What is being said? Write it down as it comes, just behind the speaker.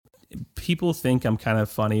people think I'm kind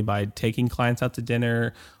of funny by taking clients out to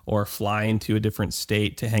dinner or flying to a different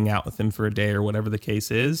state to hang out with them for a day or whatever the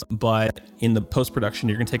case is. But in the post-production,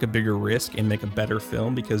 you're going to take a bigger risk and make a better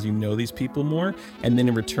film because you know these people more. And then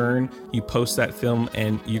in return, you post that film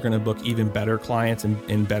and you're going to book even better clients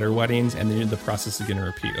and better weddings. And then the process is going to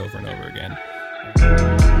repeat over and over again.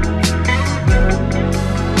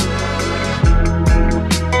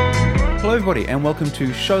 Hello everybody and welcome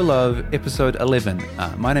to Show Love episode 11.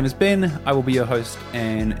 My name is Ben, I will be your host,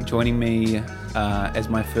 and joining me as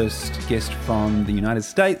my first guest from the United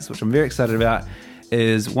States, which I'm very excited about,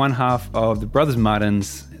 is one half of the Brothers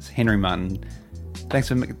Martins, it's Henry Martin. Thanks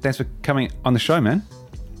for coming on the show, man.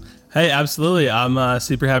 Hey, absolutely. I'm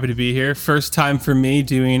super happy to be here. First time for me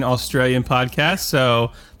doing Australian podcasts,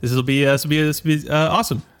 so this will be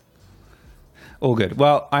awesome. All good.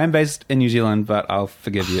 Well, I am based in New Zealand, but I'll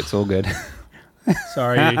forgive you. It's all good.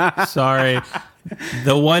 Sorry.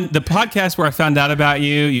 The podcast where I found out about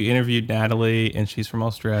you interviewed Natalie, and she's from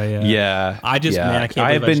Australia. Yeah. I can't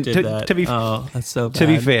believe I just did that. That's so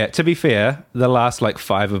bad. To be fair, the last like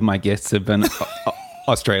 5 of my guests have been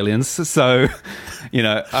Australians. So, you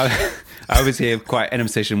know, I obviously have quite an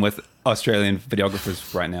obsession with Australian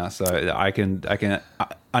videographers right now. So I can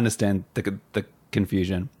understand the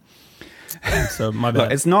confusion. So my bad.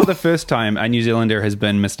 Look, it's not the first time a New Zealander has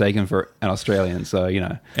been mistaken for an Australian, so you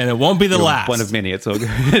know. And it won't be the last. One of many. It's all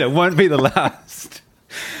good. It won't be the last.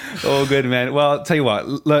 All good, man. Well, I'll tell you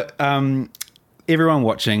what. Look, everyone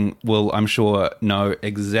watching will, I'm sure, know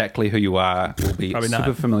exactly who you are. Will be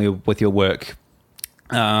super familiar with your work.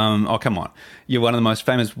 Oh, come on. You're one of the most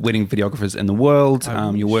famous wedding videographers in the world.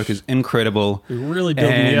 Your work is incredible. You're really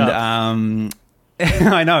building me up.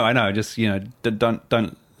 I know. Just, you know,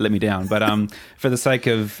 don't let me down. But for the sake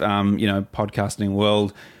of, podcasting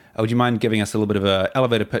world, would you mind giving us a little bit of an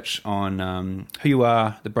elevator pitch on who you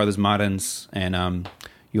are, the Brothers Martins, and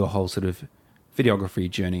your whole sort of videography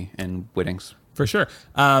journey and weddings? For sure.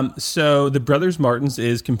 So the Brothers Martins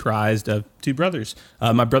is comprised of 2 brothers,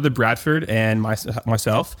 my brother Bradford and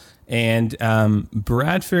myself. And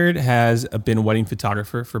Bradford has been a wedding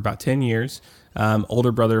photographer for about 10 years,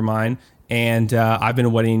 older brother of mine. And I've been a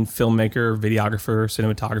wedding filmmaker, videographer,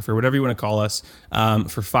 cinematographer, whatever you want to call us,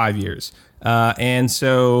 for 5 years. And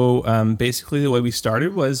so basically the way we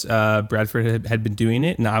started was Bradford had been doing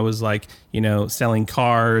it, and I was like, selling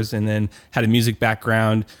cars, and then had a music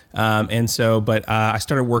background. But I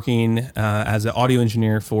started working as an audio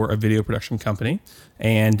engineer for a video production company.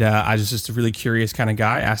 And I was just a really curious kind of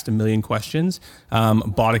guy, asked a million questions,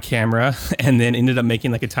 bought a camera, and then ended up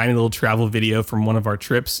making like a tiny little travel video from one of our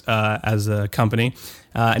trips as a company.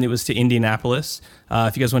 And it was to Indianapolis.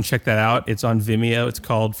 If you guys want to check that out, it's on Vimeo. It's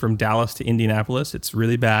called From Dallas to Indianapolis. It's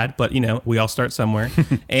really bad, but we all start somewhere.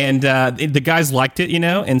 And the guys liked it,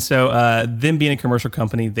 and so them being a commercial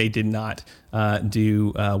company, they did not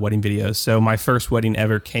do wedding videos. So my first wedding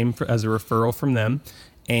ever came as a referral from them.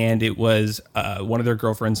 And it was one of their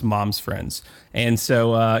girlfriend's mom's friends. And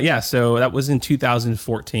so, so that was in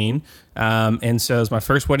 2014. And so it was my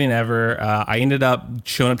first wedding ever. I ended up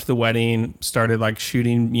showing up to the wedding, started like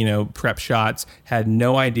shooting, prep shots, had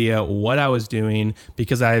no idea what I was doing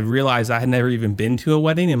because I realized I had never even been to a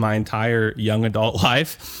wedding in my entire young adult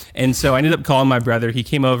life. And so I ended up calling my brother. He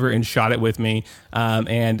came over and shot it with me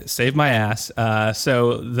and saved my ass.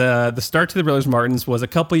 So the start to the Brothers Martins was a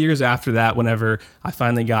couple years after that, whenever I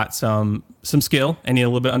finally got some skill and a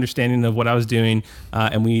little bit of understanding of what I was doing.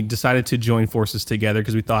 And we decided to join forces together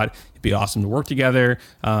because we thought it'd be awesome to work together,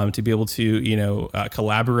 to be able to,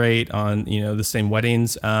 collaborate on, the same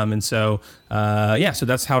weddings. So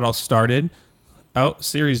that's how it all started. Oh,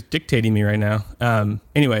 Siri's dictating me right now.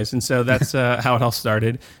 Anyways, and so that's how it all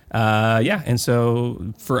started. And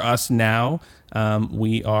so for us now,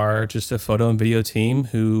 we are just a photo and video team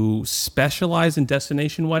who specialize in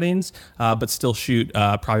destination weddings, but still shoot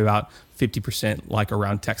probably about 50% like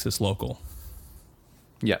around Texas local.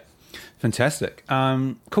 Yeah. Fantastic.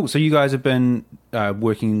 Cool. So you guys have been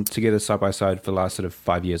working together side by side for the last sort of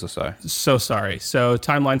 5 years or so. So sorry. So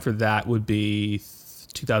timeline for that would be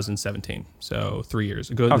 2017. So 3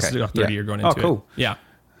 years ago. Okay. This is our third year going into it. Cool. Yeah.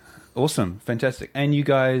 Awesome. Fantastic. And you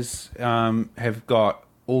guys have got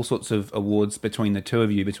all sorts of awards between the two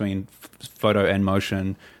of you, between photo and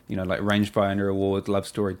motion, like Rangefinder Awards, Love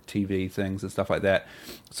Story TV things and stuff like that.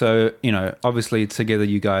 So, obviously together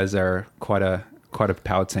you guys are quite a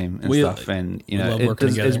power team and stuff. And,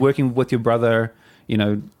 is working with your brother,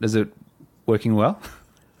 is it working well?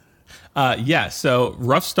 So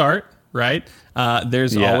rough start, right?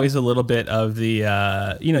 There's always a little bit of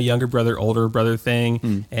the, younger brother, older brother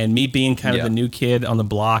thing. And me being kind of the new kid on the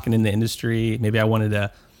block and in the industry, maybe I wanted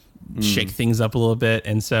to shake things up a little bit.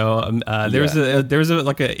 And so there was a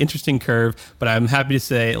like an interesting curve, but I'm happy to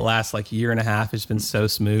say it lasts like a year and a half. It's been so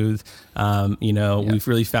smooth. We've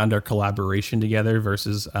really found our collaboration together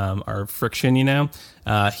versus our friction,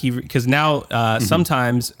 because now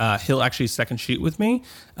sometimes he'll actually second shoot with me.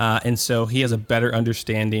 And so he has a better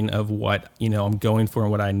understanding of what, I'm going for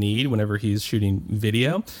and what I need whenever he's shooting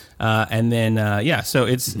video. So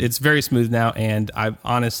it's very smooth now. And I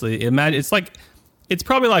honestly imagine it's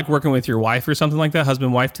probably like working with your wife or something like that,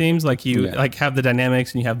 husband-wife teams. Like you like have the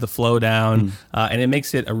dynamics and you have the flow down, and it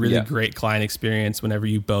makes it a really great client experience whenever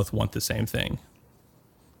you both want the same thing.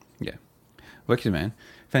 Yeah, wicked, man,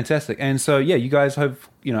 fantastic. And so you guys have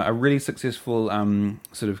a really successful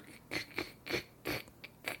sort of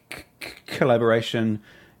collaboration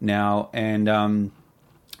now, and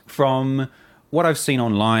from what I've seen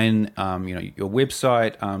online, your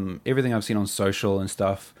website, everything I've seen on social and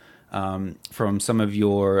stuff. From some of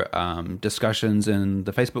your discussions in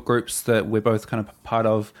the Facebook groups that we're both kind of part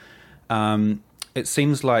of, it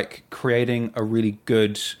seems like creating a really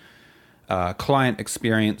good client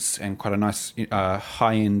experience and quite a nice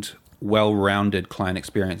high-end, well-rounded client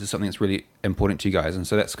experience is something that's really important to you guys. And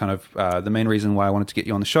so that's kind of the main reason why I wanted to get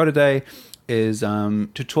you on the show today is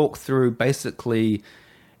to talk through basically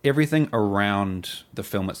everything around the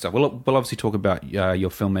film itself. We'll obviously talk about your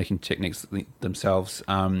filmmaking techniques themselves,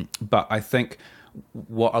 but I think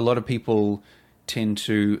what a lot of people tend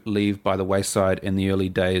to leave by the wayside in the early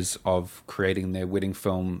days of creating their wedding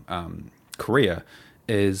film career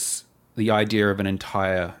is the idea of an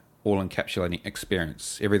entire all-encapsulating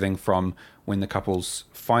experience. Everything from when the couples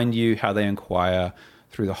find you, how they inquire,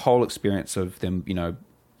 through the whole experience of them,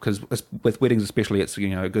 because with weddings especially, it's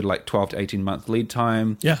a good like 12 to 18 month lead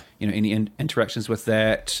time. Yeah. Any interactions with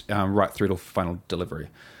that, right through to final delivery.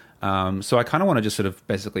 So I kind of want to just sort of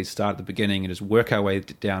basically start at the beginning and just work our way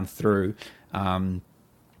down through, and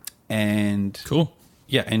cool.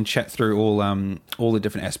 Yeah, and chat through all the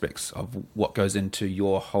different aspects of what goes into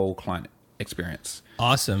your whole client experience.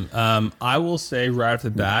 Awesome. I will say right off the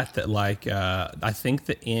bat that I think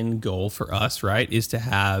the end goal for us, right, is to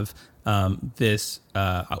have this,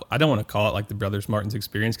 I don't want to call it like the Brothers Martins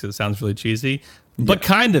experience because it sounds really cheesy, but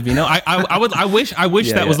kind of, I wish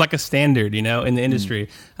that was like a standard, in the industry.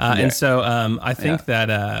 And so, I think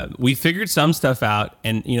that, we figured some stuff out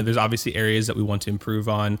and, there's obviously areas that we want to improve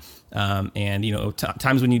on. And,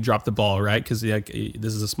 times when you drop the ball, right. Cause this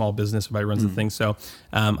is a small business, everybody runs the thing. So,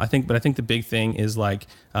 I think the big thing is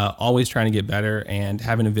always trying to get better and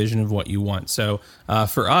having a vision of what you want. So,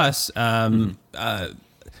 for us,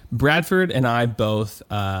 Bradford and I both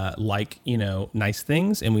like, nice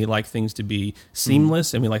things, and we like things to be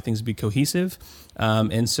seamless, and we like things to be cohesive.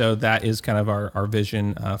 And so that is kind of our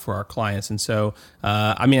vision for our clients. And so,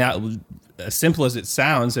 as simple as it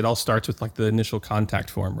sounds, it all starts with the initial contact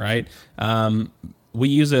form, right? We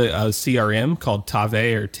use a CRM called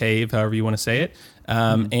Tave or Tave, however you want to say it.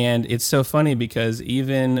 And it's so funny because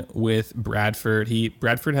even with Bradford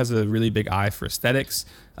has a really big eye for aesthetics.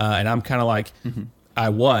 And I'm kind of I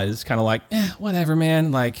was kind of whatever,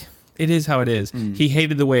 man. It is how it is. He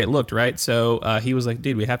hated the way it looked, right? So he was like,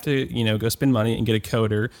 dude, we have to, go spend money and get a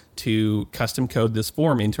coder to custom code this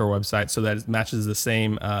form into our website so that it matches the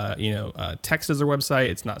same, text as our website.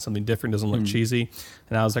 It's not something different, doesn't look cheesy.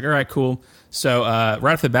 And I was like, all right, cool. So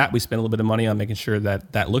right off the bat, we spent a little bit of money on making sure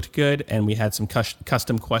that looked good. And we had some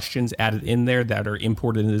custom questions added in there that are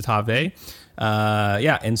imported into Tave.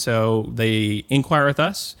 And so they inquire with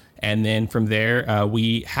us. And then from there,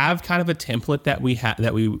 we have kind of a template that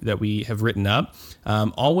we have written up.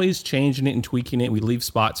 Always changing it and tweaking it. We leave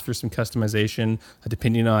spots for some customization,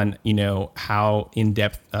 depending on how in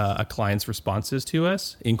depth a client's response is to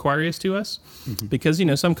us, inquiry is to us, because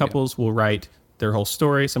some couples will write their whole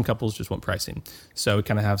story. Some couples just want pricing, so we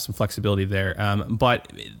kind of have some flexibility there.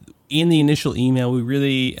 But in the initial email, we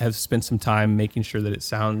really have spent some time making sure that it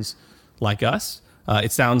sounds like us.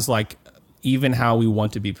 It sounds like even how we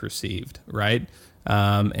want to be perceived, right?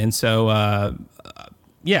 And so,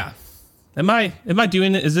 Am I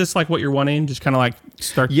doing it? Is this what you're wanting? Just kind of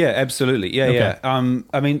start? Yeah, absolutely. Yeah, okay.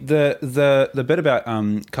 Yeah. The bit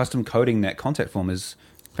about custom coding that contact form is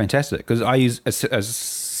fantastic because I use a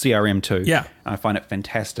CRM too. Yeah, I find it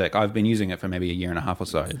fantastic. I've been using it for maybe a year and a half or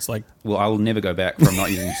so. It's I will never go back from not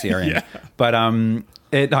using CRM. Yeah. But I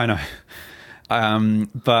know.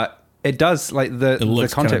 But it does the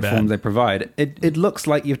contact form they provide. It looks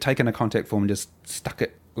like you've taken a contact form and just stuck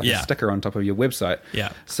it like a sticker on top of your website.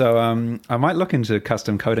 Yeah. So I might look into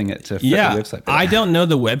custom coding it to fit the website better. I don't know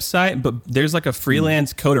the website, but there's like a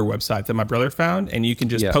freelance coder website that my brother found, and you can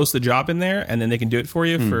just post the job in there, and then they can do it for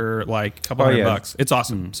you for like a couple $100. It's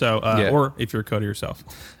awesome. So, or if you're a coder yourself.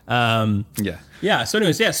 So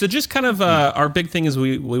anyways, so just kind of our big thing is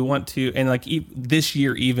we want to, and like this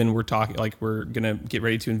year even we're talking, like we're gonna get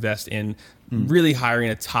ready to invest in really hiring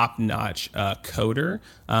a top-notch a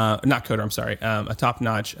top-notch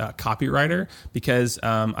copywriter, because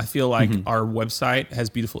I feel like our website has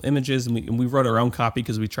beautiful images, and we wrote our own copy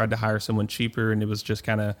because we tried to hire someone cheaper, and it was just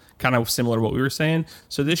kind of similar to what we were saying.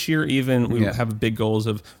 So this year even we have big goals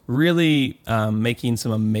of really making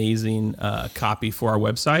some amazing copy for our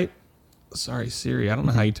website. Sorry, Siri. I don't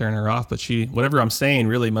know how you turn her off, but whatever I'm saying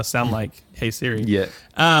really must sound like, "Hey Siri." Yeah.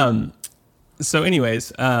 So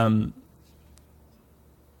anyways,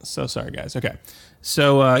 so sorry guys. Okay.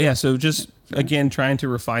 So so just again trying to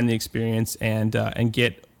refine the experience and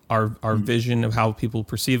get our vision of how people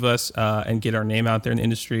perceive us and get our name out there in the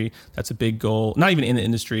industry. That's a big goal. Not even in the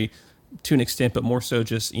industry to an extent, but more so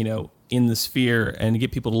just, in the sphere, and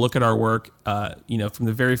get people to look at our work, from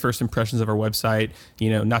the very first impressions of our website,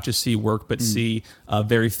 not just see work, but see a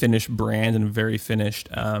very finished brand and a very finished,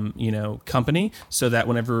 company, so that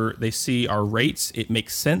whenever they see our rates, it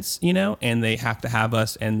makes sense, and they have to have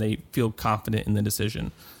us and they feel confident in the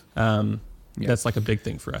decision. That's like a big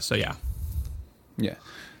thing for us. So, yeah. Yeah.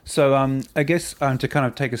 So I guess to kind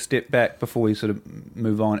of take a step back before we sort of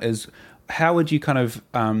move on is, how would you kind of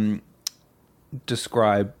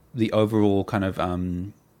describe the overall kind of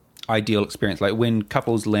ideal experience? Like when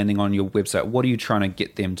couples landing on your website, what are you trying to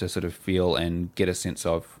get them to sort of feel and get a sense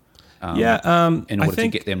of in order to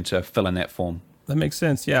get them to fill in that form? That makes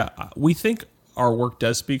sense. Yeah. We think our work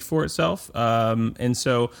does speak for itself. And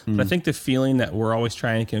so but I think the feeling that we're always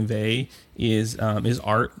trying to convey is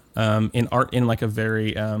art, in like a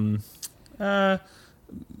very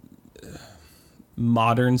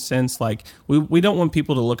modern sense. Like we don't want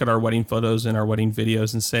people to look at our wedding photos and our wedding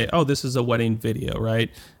videos and say, oh, this is a wedding video,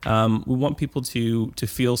 right? We want people to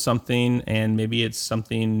feel something, and maybe it's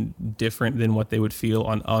something different than what they would feel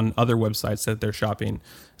on other websites that they're shopping.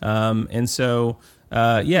 So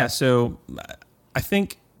I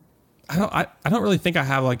think I don't really think I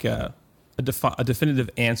have like a definitive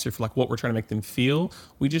answer for like what we're trying to make them feel.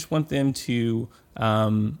 We just want them to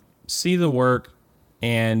see the work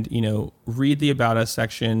and read the About Us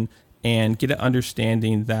section and get an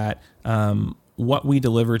understanding that what we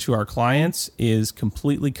deliver to our clients is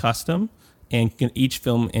completely custom, and each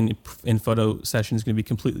film and photo session is going to be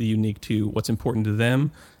completely unique to what's important to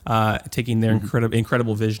them, taking their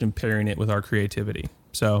incredible vision and pairing it with our creativity.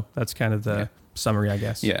 So that's kind of the summary, I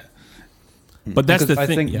guess. Yeah. But that's because the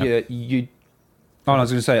thing. I think I was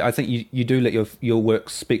going to say, I think you do let your work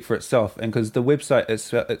speak for itself, and because the website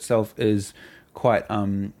itself is quite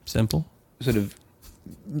simple, sort of.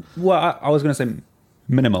 Well, I was going to say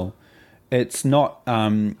minimal. It's not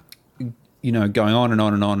going on and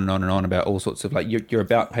on and on and on and on about all sorts of, like, your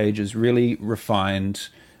about page is really refined.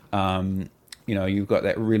 You've got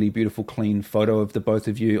that really beautiful clean photo of the both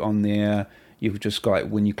of you on there. You've just got,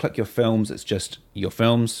 when you click your films, it's just your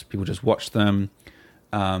films. People just watch them.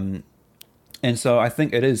 And so I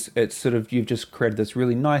think it's sort of, you've just created this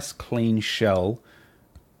really nice clean shell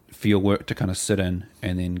for your work to kind of sit in,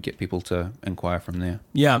 and then get people to inquire from there.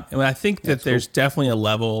 Yeah, and I think that there's definitely a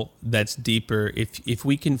level that's deeper if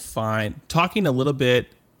we can find, talking a little bit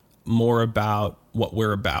more about what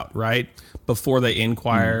we're about, right, before they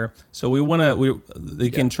inquire. So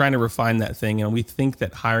we can try to refine that thing, and we think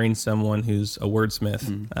that hiring someone who's a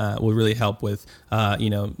wordsmith will really help with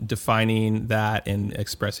defining that and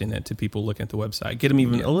expressing it to people looking at the website, get them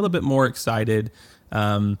even a little bit more excited,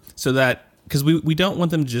 so that, because we don't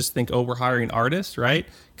want them to just think, oh, we're hiring artists, right?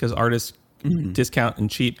 Because artists discount and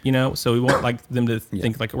cheap, so we want like them to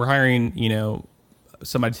think like we're hiring,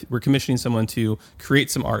 somebody, we're commissioning someone to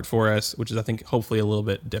create some art for us, which is, I think, hopefully a little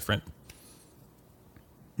bit different.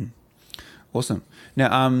 Awesome.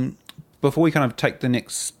 Now, before we kind of take the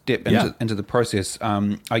next step into the process,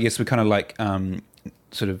 I guess we kind of like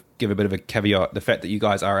sort of give a bit of a caveat, the fact that you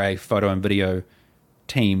guys are a photo and video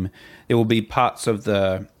team. There will be parts of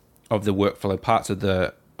the workflow, parts of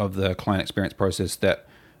the client experience process that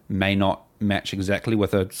may not match exactly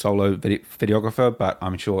with a solo videographer, but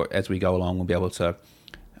I'm sure as we go along, we'll be able to,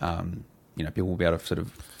 people will be able to sort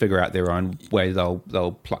of figure out their own way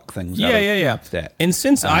they'll pluck things out of that. And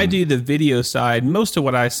since I do the video side, most of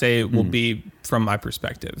what I say will be from my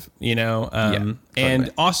perspective, totally.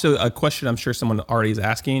 And also a question I'm sure someone already is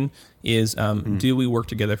asking is, do we work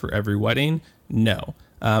together for every wedding? No.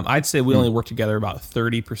 I'd say we only work together about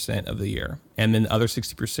 30% of the year, and then the other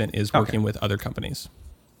 60% is working with other companies.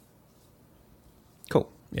 Cool.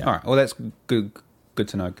 Yeah. All right. Well, that's good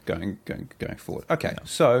to know going forward. Okay. Yeah.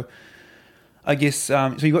 So I guess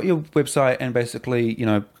so you got your website, and basically,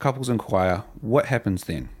 couples inquire. What happens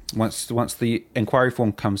then? Once the inquiry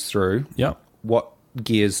form comes through, what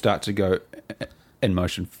gears start to go in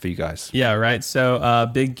motion for you guys? Yeah, right. So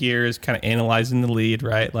big gear is kind of analyzing the lead,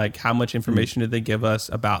 right? Like how much information did they give us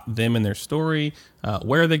about them and their story?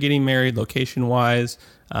 Where are they getting married, location-wise?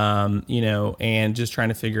 And just trying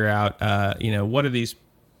to figure out, what are these,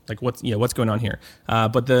 like what's going on here?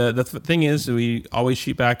 But the thing is, we always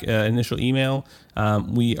shoot back initial email.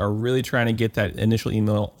 We are really trying to get that initial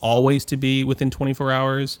email always to be within 24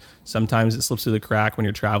 hours. Sometimes it slips through the crack when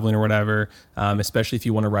you're traveling or whatever, especially if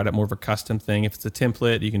you want to write up more of a custom thing. If it's a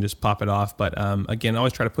template, you can just pop it off. But again,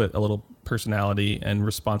 always try to put a little personality and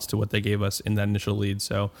response to what they gave us in that initial lead.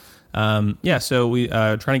 So so we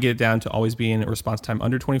trying to get it down to always being a response time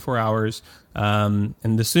under 24 hours. And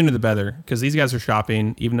the sooner the better, because these guys are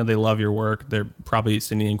shopping. Even though they love your work, they're probably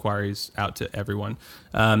sending inquiries out to everyone.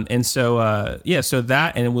 So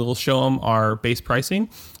that, and we'll show them our base pricing,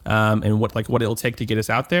 and what it'll take to get us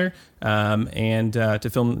out there, and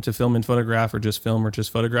to film and photograph, or just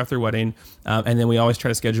photograph their wedding. And then we always try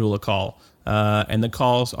to schedule a call. And the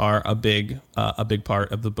calls are a big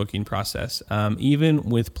part of the booking process. Even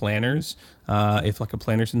with planners, if like a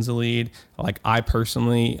planner sends a lead, like I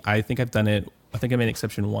think I've done it. I think I made an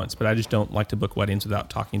exception once, but I just don't like to book weddings without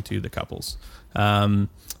talking to the couples. And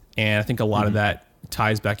I think a lot of that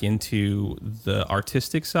ties back into the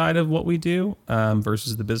artistic side of what we do,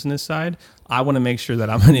 versus the business side. I want to make sure that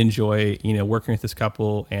I'm going to enjoy, working with this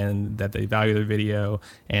couple, and that they value their video,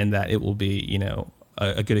 and that it will be,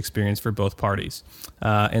 a good experience for both parties.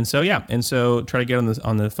 And so try to get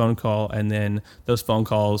on the phone call, and then those phone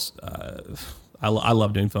calls, I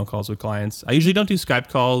love doing phone calls with clients. I usually don't do Skype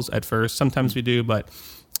calls at first. Sometimes we do, but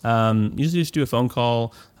usually just do a phone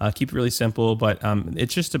call, keep it really simple, but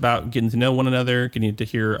it's just about getting to know one another, getting to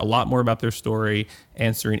hear a lot more about their story,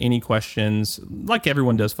 answering any questions, like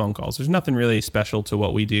everyone does phone calls. There's nothing really special to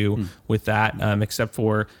what we do with that, except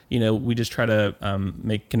for, we just try to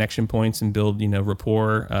make connection points and build,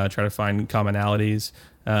 rapport, try to find commonalities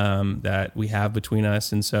that we have between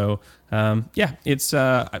us. And so, it's,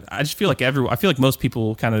 I just feel like I feel like most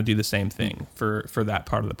people kind of do the same thing for that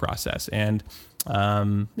part of the process. And,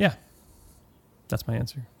 that's my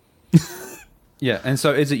answer. Yeah. And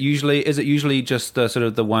so is it usually just the sort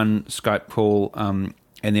of the one Skype call, and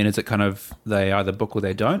then is it kind of they either book or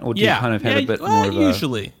they don't, or do you kind of have a bit more of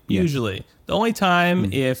usually the only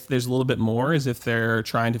time if there's a little bit more is if they're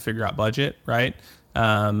trying to figure out budget, right?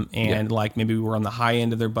 Like maybe we're on the high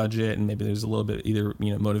end of their budget, and maybe there's a little bit either,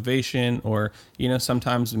 motivation, or,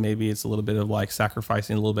 sometimes maybe it's a little bit of like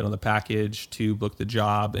sacrificing a little bit on the package to book the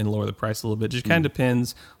job and lower the price a little bit. Just kind of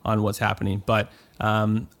depends on what's happening. But,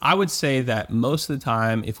 I would say that most of the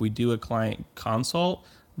time, if we do a client consult,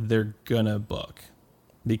 they're gonna book,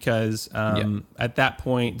 because, at that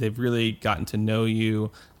point they've really gotten to know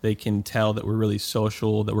you. They can tell that we're really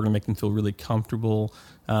social, that we're gonna make them feel really comfortable.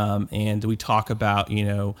 And we talk about,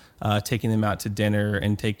 taking them out to dinner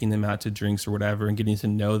and taking them out to drinks or whatever, and getting to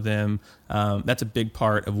know them. That's a big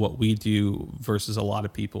part of what we do versus a lot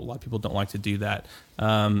of people. A lot of people don't like to do that.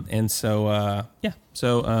 I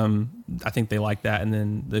think they like that. And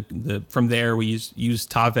then from there we use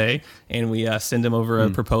Tave, and we send them over a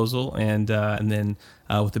proposal, and then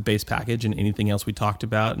with the base package and anything else we talked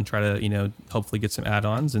about, and try to, hopefully get some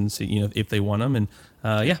add-ons and see, if they want them. And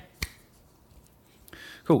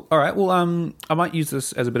Cool. All right. Well, I might use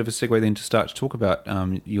this as a bit of a segue then to start to talk about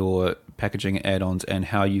your packaging add-ons and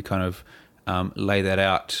how you kind of lay that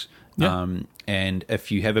out. Yeah. And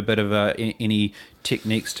if you have a bit of any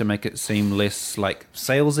techniques to make it seem less like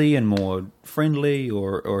salesy and more friendly,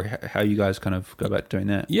 or how you guys kind of go about doing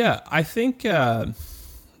that. Yeah, I think it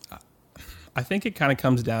kind of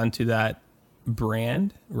comes down to that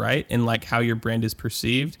brand, right? And like how your brand is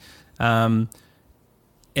perceived.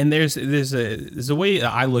 And there's a way that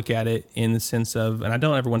I look at it, in the sense of, and I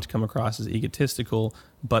don't ever want to come across as egotistical,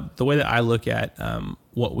 but the way that I look at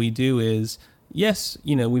what we do is, yes,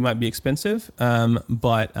 we might be expensive,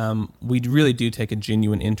 but we really do take a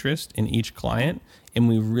genuine interest in each client, and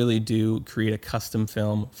we really do create a custom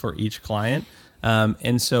film for each client.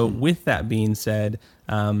 And so with that being said,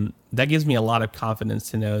 that gives me a lot of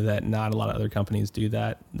confidence to know that not a lot of other companies do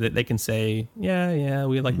that. That they can say, yeah,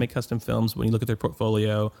 we like make custom films. When you look at their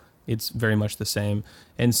portfolio, it's very much the same.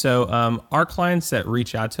 And so our clients that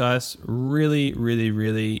reach out to us really, really,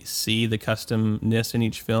 really see the customness in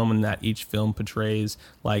each film, and that each film portrays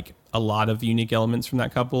like a lot of unique elements from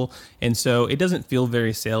that couple. And so it doesn't feel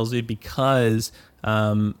very salesy because,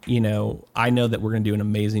 you know, I know that we're going to do an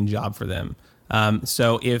amazing job for them.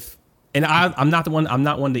 So if, and I'm not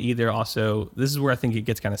one to either. Also, this is where I think it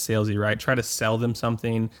gets kind of salesy, right? Try to sell them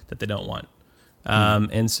something that they don't want.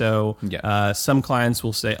 And so some clients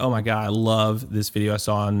will say, oh my God, I love this video I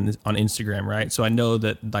saw on Instagram, right? So I know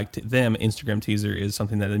that like to them, Instagram teaser is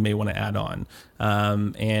something that they may want to add on.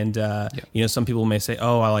 You know, some people may say,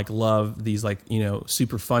 oh, I like love these like, you know,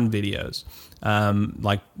 super fun videos.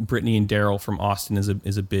 Like Brittany and Daryl from Austin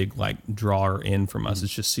is a big like drawer in from us.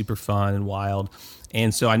 It's just super fun and wild.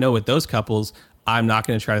 And so I know with those couples, I'm not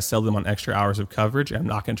going to try to sell them on extra hours of coverage. I'm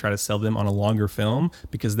not going to try to sell them on a longer film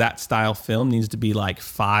because that style film needs to be like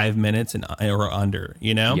 5 minutes or under,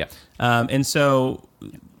 you know? Yeah. And so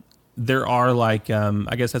there are like,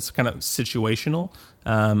 I guess that's kind of situational.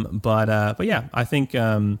 But yeah, I think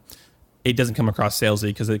it doesn't come across salesy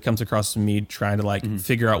because it comes across to me trying to like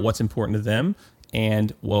figure out what's important to them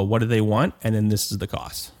and, well, what do they want? And then this is the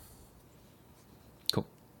cost. Cool.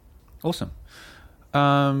 Awesome.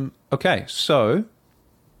 Okay, so,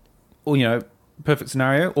 well, you know, perfect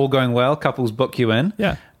scenario, all going well, couples book you in.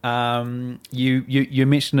 Yeah. You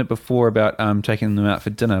mentioned it before about taking them out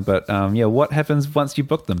for dinner, but yeah, what happens once you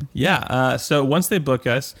book them? Yeah, so once they book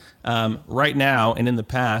us, right now and in the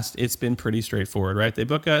past, it's been pretty straightforward, right? They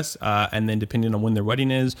book us, and then depending on when their wedding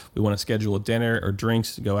is, we want to schedule a dinner or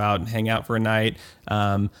drinks to go out and hang out for a night.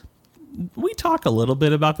 We talk a little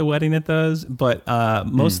bit about the wedding at those, but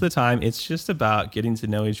most of the time it's just about getting to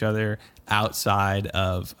know each other outside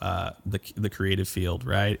of the creative field,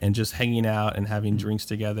 right? And just hanging out and having drinks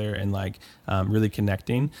together and like really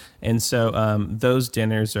connecting. And so those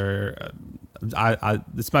dinners are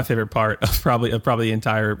it's my favorite part of probably the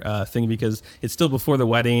entire thing because it's still before the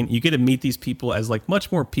wedding. You get to meet these people as like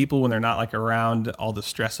much more people when they're not like around all the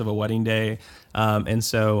stress of a wedding day. And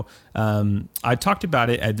so I talked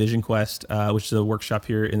about it at Vision Quest, which is a workshop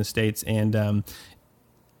here in the States, and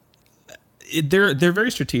they're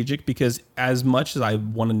very strategic because as much as I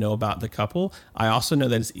want to know about the couple, I also know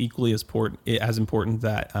that it's equally as important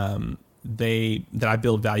that that I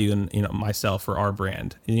build value in, you know, myself or our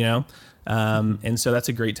brand, you know. And so that's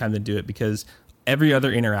a great time to do it because every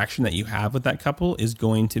other interaction that you have with that couple is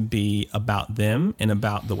going to be about them and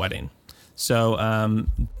about the wedding. So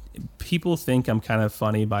people think I'm kind of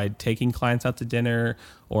funny by taking clients out to dinner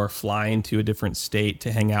or flying to a different state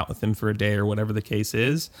to hang out with them for a day or whatever the case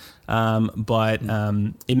is. But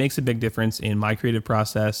it makes a big difference in my creative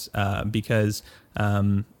process because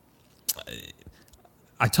I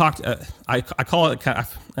call it kind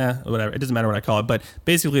of, whatever. It doesn't matter what I call it. But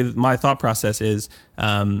basically, my thought process is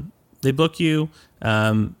they book you,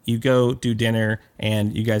 you go do dinner,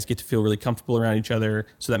 and you guys get to feel really comfortable around each other.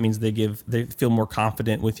 So that means they feel more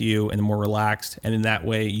confident with you and more relaxed. And in that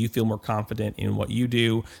way, you feel more confident in what you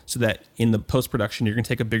do so that in the post-production, you're going to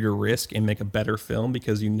take a bigger risk and make a better film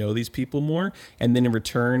because you know these people more. And then in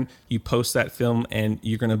return, you post that film and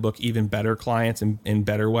you're going to book even better clients and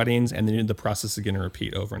better weddings. And then the process is going to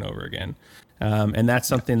repeat over and over again. And that's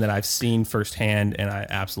something that I've seen firsthand, and I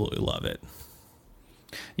absolutely love it.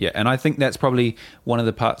 Yeah, and I think that's probably one of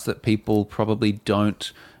the parts that people probably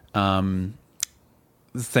don't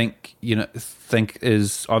think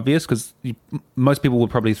is obvious because most people would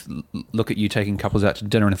probably look at you taking couples out to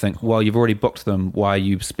dinner and think, well, you've already booked them. Why are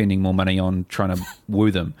you spending more money on trying to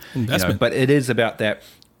woo them? Investment. But it is about that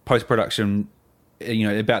post-production,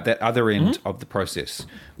 about that other end of the process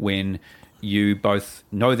when you both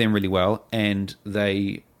know them really well and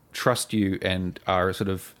they trust you and are sort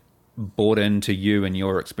of bought into you and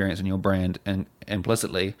your experience and your brand and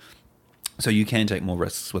implicitly, so you can take more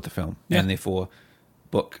risks with the film and therefore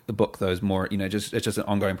book those more. It's just an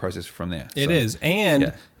ongoing process from there. It is,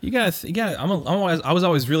 and you got. I was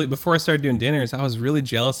always really, before I started doing dinners, I was really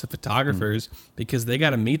jealous of photographers because they got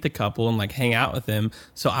to meet the couple and like hang out with them.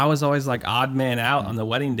 So I was always like odd man out on the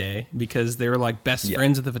wedding day because they were like best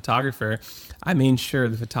friends of the photographer. I mean, sure,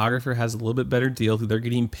 the photographer has a little bit better deal because they're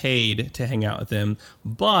getting paid to hang out with them.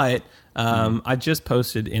 But I just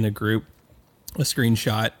posted in a group a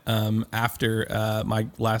screenshot after my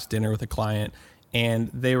last dinner with a client. And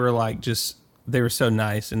they were like, they were so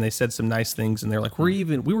nice, and they said some nice things, and they're like, we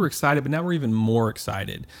were excited, but now we're even more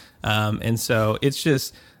excited. And so it's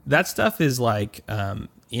just, that stuff is like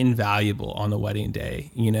invaluable on the wedding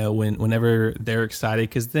day, whenever they're excited,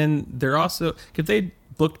 because then they're also, because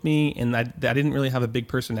booked me and I didn't really have a big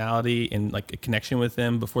personality and like a connection with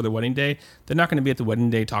them before the wedding day, they're not going to be at the wedding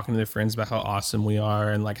day talking to their friends about how awesome we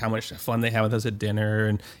are and like how much fun they had with us at dinner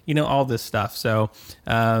and, you know, all this stuff. So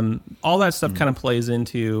all that stuff kind of plays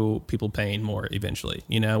into people paying more eventually,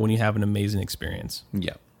 you know, when you have an amazing experience.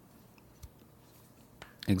 Yeah.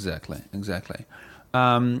 Exactly.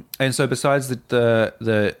 And so besides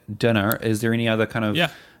the dinner, is there any other kind of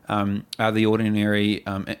out of the ordinary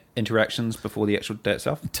interactions before the actual day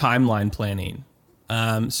itself? Timeline planning.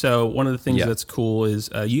 So one of the things that's cool is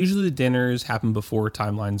usually the dinners happen before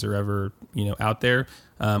timelines are ever, you know, out there,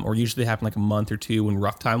 or usually happen like a month or two when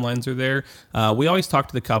rough timelines are there. We always talk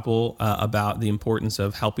to the couple about the importance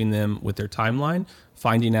of helping them with their timeline,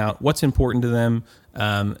 finding out what's important to them,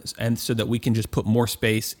 and so that we can just put more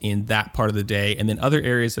space in that part of the day. And then other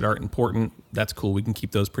areas that aren't important, that's cool. We can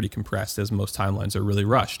keep those pretty compressed as most timelines are really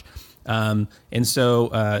rushed. And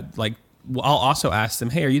so like, I'll also ask them,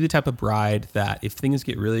 hey, are you the type of bride that if things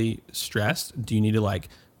get really stressed, do you need to like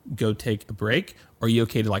go take a break, or are you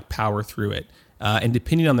okay to like power through it? And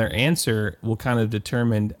depending on their answer will kind of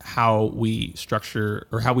determine how we structure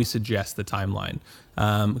or how we suggest the timeline.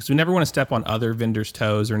 Because we never want to step on other vendors'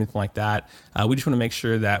 toes or anything like that. We just want to make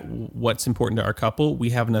sure that what's important to our couple,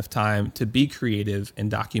 we have enough time to be creative and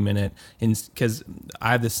document it. Because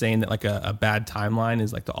I have this saying that like a bad timeline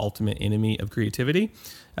is like the ultimate enemy of creativity.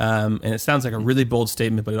 And it sounds like a really bold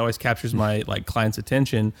statement, but it always captures my like clients'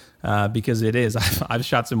 attention because it is. I've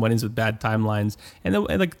shot some weddings with bad timelines, and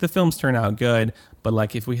the films turn out good. But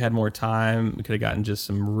like if we had more time, we could have gotten just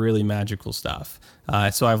some really magical stuff.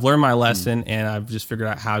 So I've learned my lesson, and I've just figured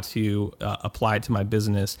out how to apply it to my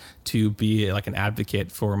business to be like an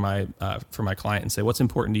advocate for my client and say, what's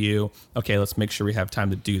important to you? Okay, let's make sure we have time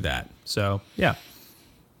to do that. So yeah.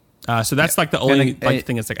 So that's like the only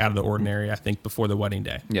thing that's like out of the ordinary, I think, before the wedding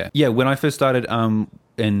day. Yeah. When I first started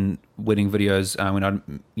in wedding videos, when I'd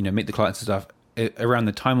meet the clients and stuff, around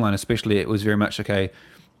the timeline especially, it was very much okay.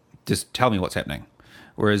 Just tell me what's happening.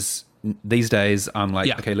 Whereas these days, I'm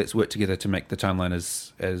like, okay, let's work together to make the timeline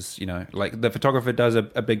as you know, like the photographer does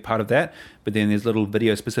a big part of that, but then there's little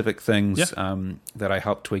video specific things that I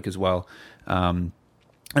help tweak as well. And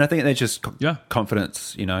I think that's just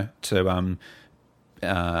confidence, you know, to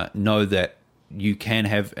know that you can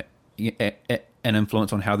have an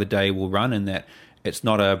influence on how the day will run, and that it's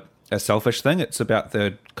not a selfish thing. It's about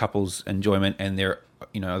the couple's enjoyment and their,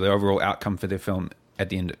 you know, the overall outcome for their film at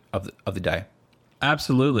the end of the day.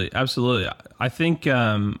 Absolutely. I think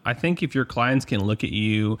if your clients can look at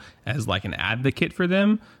you as like an advocate for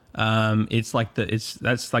them, that's like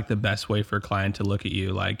the best way for a client to look at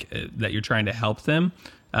you, like that you're trying to help them.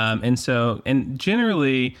 And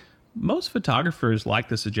generally, most photographers like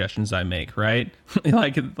the suggestions I make, right?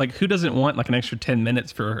 like who doesn't want like an extra 10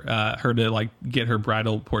 minutes for her to like get her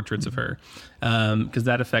bridal portraits of her? Because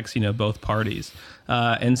that affects, you know, both parties.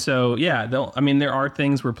 And so, yeah, there are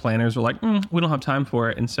things where planners are like, we don't have time for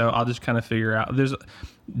it. And so I'll just kind of figure out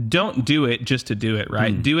don't do it just to do it,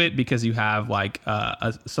 right? Do it because you have like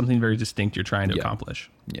something very distinct you're trying to accomplish.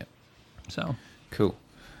 Yeah. So cool.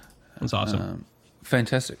 That's awesome.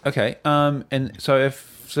 Fantastic. Okay. And so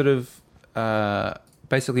if sort of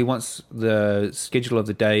basically once the schedule of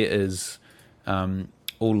the day is all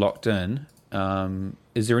locked in,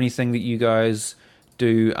 is there anything that you guys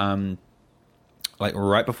do like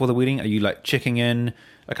right before the wedding? Are you like checking in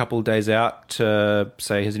a couple of days out to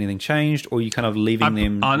say has anything changed, or are you kind of leaving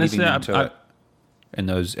them to it in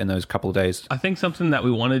those couple of days? I think something that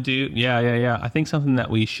we want to do, I think something that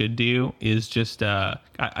we should do is just I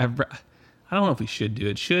don't know if we should do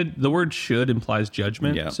it. The word should implies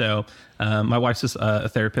judgment. Yeah. So my wife's just a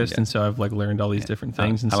therapist, and so I've like learned all these different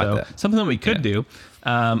things. And so something that we could do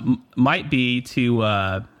might be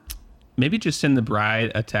to maybe just send the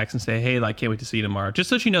bride a text and say, hey, like, can't wait to see you tomorrow, just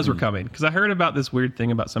so she knows we're coming. Because I heard about this weird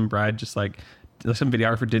thing about some bride just like some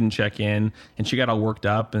videographer didn't check in, and she got all worked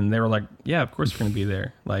up, and they were like, yeah, of course we're going to be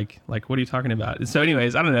there. Like, what are you talking about? And so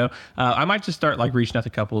anyways, I don't know. I might just start like reaching out to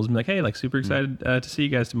couples and be like, hey, like super excited to see you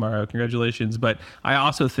guys tomorrow. Congratulations. But I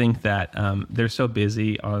also think that they're so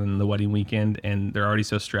busy on the wedding weekend, and they're already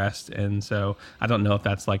so stressed. And so I don't know if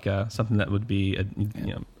that's like something that would be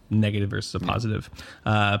negative versus a positive.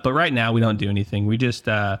 But right now we don't do anything. We just,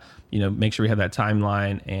 make sure we have that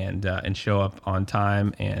timeline and show up on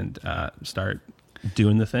time and start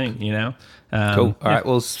doing the thing, you know? Cool. All right.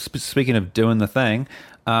 Well, speaking of doing the thing,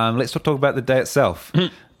 let's talk about the day itself.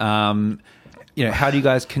 How do you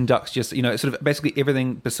guys conduct just, sort of basically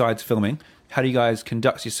everything besides filming? How do you guys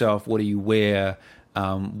conduct yourself? What do you wear?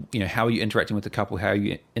 How are you interacting with the couple? How are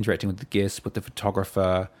you interacting with the guests, with the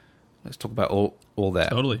photographer? Let's talk about all that.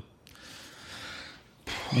 Totally.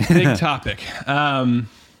 Big topic.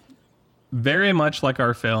 Very much like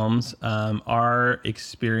our films, our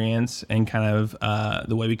experience and kind of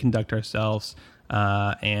the way we conduct ourselves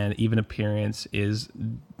and even appearance is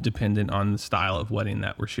dependent on the style of wedding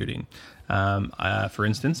that we're shooting. For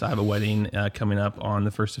instance, I have a wedding coming up on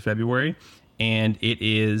the 1st of February, and it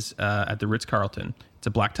is at the Ritz-Carlton. It's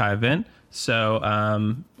a black tie event. So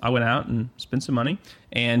I went out and spent some money,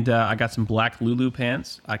 and I got some black Lulu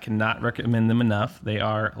pants. I cannot recommend them enough. They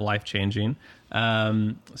are life-changing.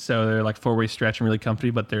 So they're like 4-way stretch and really comfy,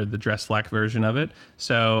 but they're the dress slack version of it.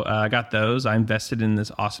 So I got those. I invested in this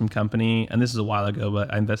awesome company, and this is a while ago,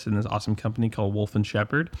 but I invested in this awesome company called Wolf and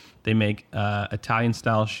Shepherd. They make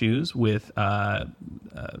Italian-style shoes with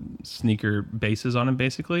sneaker bases on them,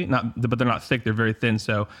 basically. But they're not thick. They're very thin,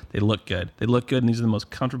 so they look good. They look good, and these are the most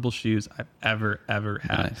comfortable shoes I've ever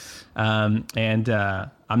had. Nice.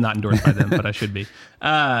 I'm not endorsed by them, but I should be.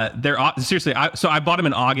 They're seriously. So I bought them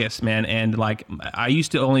in August, man, and like I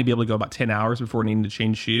used to only be able to go about 10 hours before needing to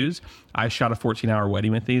change shoes. I shot a 14-hour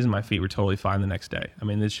wedding with these, and my feet were totally fine the next day. I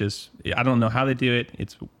mean, it's just I don't know how they do it.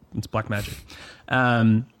 It's black magic.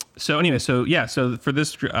 So anyway, so for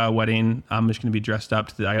this wedding, I'm just going to be dressed up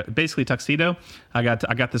to basically tuxedo. I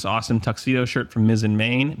got this awesome tuxedo shirt from Ms. in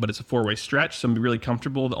Maine, but it's a 4-way stretch, so I'm gonna be really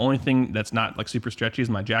comfortable. The only thing that's not like super stretchy is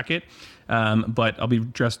my jacket, but I'll be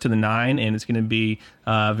dressed to the nine, and it's going to be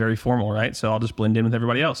very formal, right? So I'll just blend in with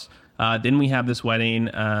everybody else. Then we have this wedding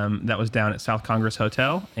that was down at South Congress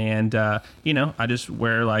Hotel, and I just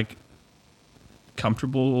wear like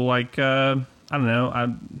comfortable, like I don't know,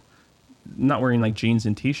 I'm not wearing like jeans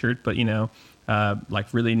and t-shirt, but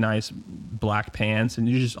like really nice black pants, and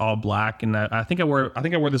you're just all black. And I think I wore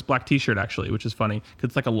this black t-shirt actually, which is funny because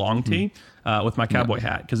it's like a long tee with my cowboy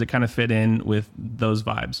hat, because it kind of fit in with those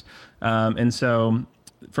vibes. And so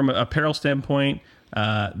from an apparel standpoint,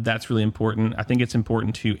 that's really important. I think it's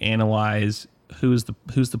important to analyze who's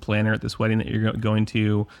the planner at this wedding that you're going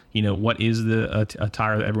to, what is the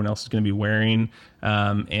attire that everyone else is going to be wearing.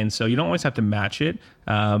 And so you don't always have to match it.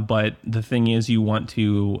 But the thing is, you want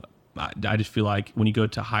to, I just feel like when you go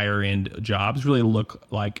to higher end jobs, really look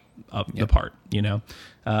like the part,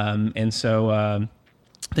 and so I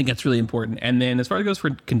think that's really important. And then as far as it goes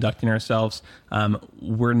for conducting ourselves,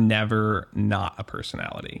 we're never not a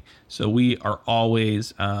personality. So we are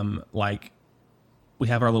always we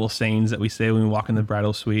have our little sayings that we say when we walk in the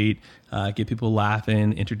bridal suite, get people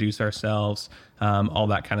laughing, introduce ourselves, all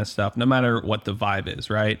that kind of stuff, no matter what the vibe is,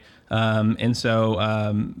 right? And so,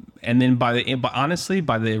 and then by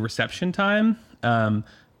the reception time,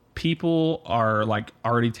 people are like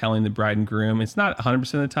already telling the bride and groom, it's not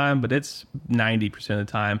 100% of the time, but it's 90% of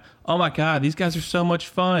the time, oh my God, these guys are so much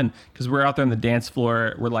fun. Because we're out there on the dance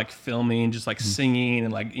floor, we're like filming, just like singing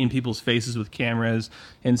and like in people's faces with cameras.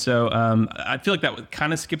 And so I feel like that would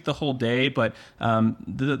kind of skip the whole day. But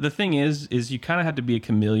the thing is you kind of have to be a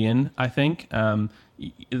chameleon, I think.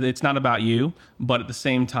 It's not about you, but at the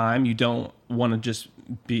same time, you don't want to just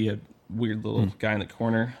be a weird little guy in the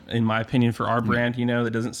corner, in my opinion, for our brand,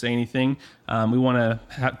 that doesn't say anything. We want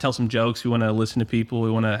to tell some jokes. We want to listen to people.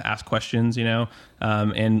 We want to ask questions,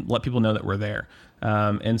 and let people know that we're there.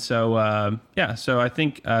 And so, so I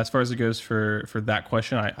think as far as it goes for that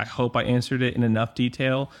question, I hope I answered it in enough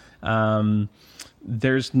detail.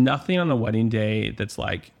 There's nothing on the wedding day that's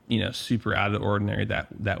like, super out of the ordinary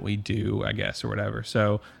that we do, I guess, or whatever.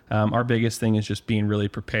 So our biggest thing is just being really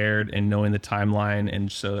prepared and knowing the timeline,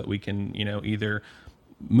 and so that we can, either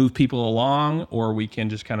move people along, or we can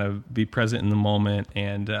just kind of be present in the moment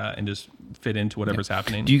and just fit into whatever's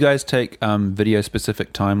happening. Do you guys take video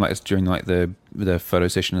specific time, like it's during like the photo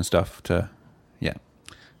session and stuff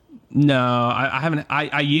No, I haven't.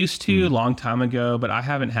 I used to a long time ago, but I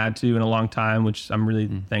haven't had to in a long time, which I'm really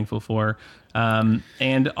thankful for.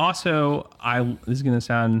 And also, this is going to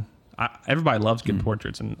sound, everybody loves good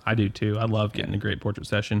portraits, and I do too. I love getting a great portrait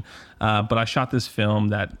session. But I shot this film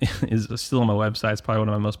that is still on my website. It's probably one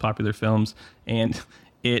of my most popular films. And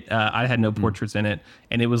I had no portraits in it.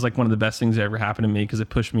 And it was like one of the best things that ever happened to me, because it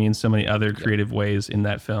pushed me in so many other creative ways in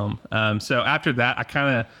that film. So after that, I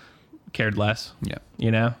kind of cared less,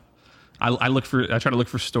 I try to look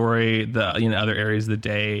for story, other areas of the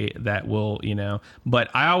day that will, but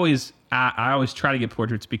I always try to get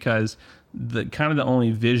portraits, because the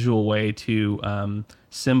only visual way to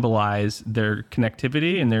symbolize their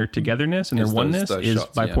connectivity and their togetherness and their oneness those is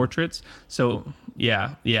shots, by portraits. So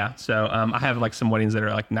So I have like some weddings that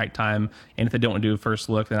are like nighttime, and if they don't want to do a first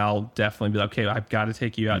look, then I'll definitely be like, okay, I've got to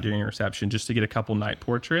take you out during a reception just to get a couple night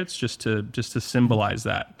portraits, just to symbolize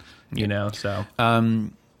that, So.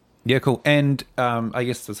 Yeah, cool. And I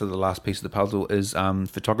guess the sort of the last piece of the puzzle is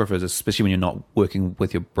photographers, especially when you're not working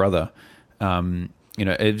with your brother.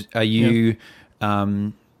 Are you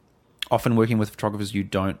often working with photographers you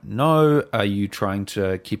don't know? Are you trying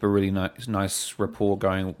to keep a really nice rapport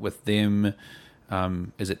going with them?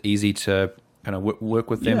 Is it easy to kind of work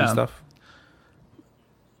with them and stuff?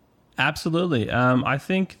 Absolutely. I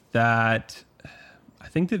think that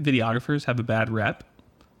videographers have a bad rep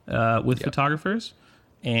with photographers,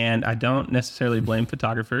 and I don't necessarily blame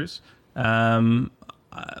photographers. And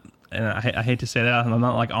I hate to say that, I'm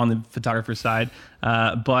not like on the photographer side,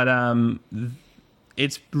 but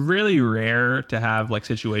it's really rare to have like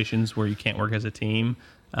situations where you can't work as a team.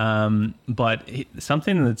 But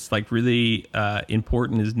something that's like really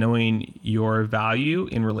important is knowing your value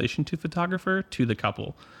in relation to photographer to the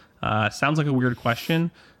couple. Sounds like a weird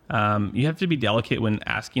question. You have to be delicate when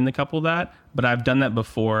asking the couple that, but I've done that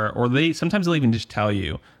before, or sometimes they'll even just tell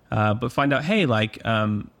you, but find out, hey, like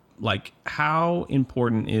how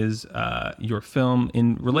important is your film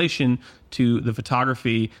in relation to the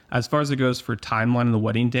photography as far as it goes for timeline of the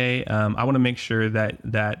wedding day. I want to make sure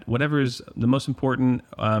that whatever is the most important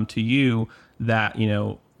to you, that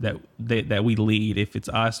that we lead, if it's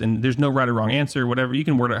us, and there's no right or wrong answer, whatever, you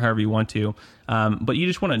can word it however you want to, but you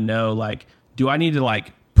just want to know, like, do I need to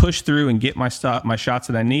like push through and get my shots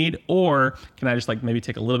that I need, or can I just like maybe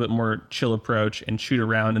take a little bit more chill approach and shoot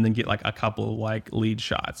around and then get like a couple like lead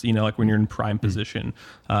shots, like when you're in prime position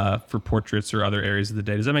for portraits or other areas of the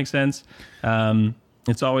day. Does that make sense?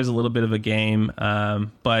 It's always a little bit of a game,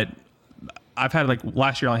 but I've had, like,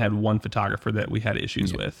 last year I only had one photographer that we had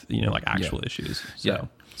issues with, like actual issues. So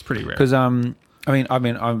it's pretty rare. Because I'm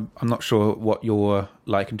not sure what you're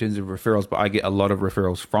like in terms of referrals, but I get a lot of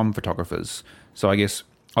referrals from photographers. So I guess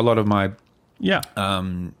a lot of my,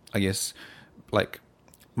 I guess, like,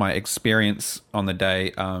 my experience on the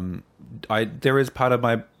day, there is part of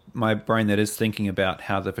my brain that is thinking about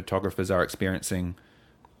how the photographers are experiencing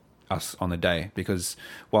us on the day, because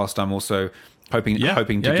whilst I'm also hoping to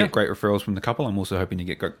get great referrals from the couple, I'm also hoping to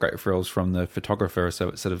get great referrals from the photographer. So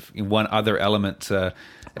it's sort of one other element.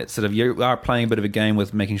 It's sort of, you are playing a bit of a game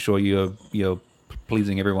with making sure you're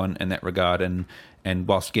pleasing everyone in that regard, and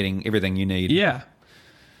whilst getting everything you need. Yeah.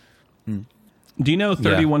 Do you know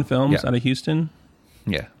 31 Films out of Houston?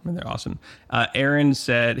 Yeah. I mean, they're awesome. Aaron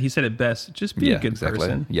said it best, just be a good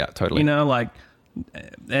person. Yeah, totally. Like,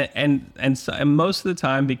 and most of the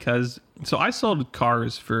time, because I sold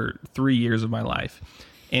cars for 3 years of my life,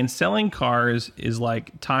 and selling cars is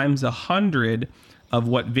like times 100 of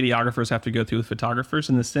what videographers have to go through with photographers,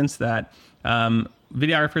 in the sense that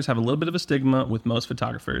videographers have a little bit of a stigma with most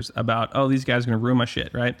photographers about, oh, these guys are going to ruin my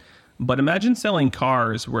shit, right? But imagine selling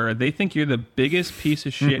cars where they think you're the biggest piece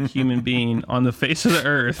of shit human being on the face of the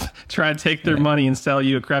earth, trying to take their money and sell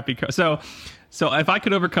you a crappy car. So if I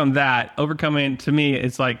could overcome that, to me,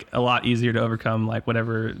 it's like a lot easier to overcome like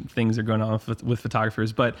whatever things are going on with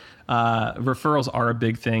photographers. But referrals are a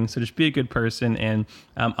big thing. So just be a good person. And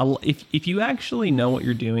if you actually know what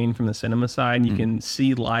you're doing from the cinema side, and you can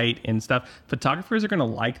see light and stuff, photographers are going to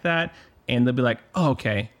like that. And they'll be like, oh,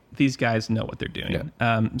 okay, these guys know what they're doing.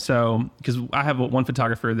 Yeah. So, because I have one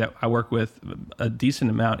photographer that I work with a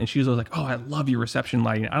decent amount, and she was always like, oh, I love your reception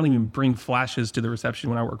lighting. I don't even bring flashes to the reception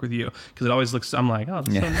when I work with you, because it always looks, I'm like, oh,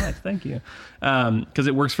 that's so nice. Thank you. Because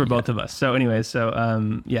it works for both of us. So anyway,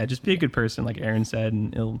 just be a good person, like Aaron said,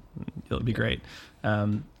 and it'll be great.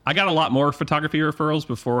 I got a lot more photography referrals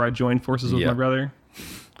before I joined forces with my brother.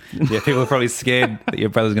 Yeah, people are probably scared that your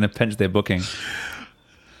brother's going to pinch their booking.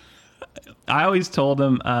 I always told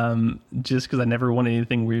them, just because I never wanted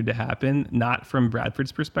anything weird to happen, not from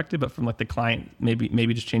Bradford's perspective, but from like the client,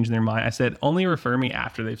 maybe just changing their mind. I said, only refer me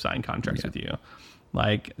after they've signed contracts with you.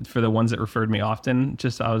 Like, for the ones that referred me often,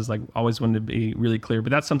 I was like, always wanted to be really clear. But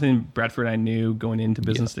that's something Bradford and I knew going into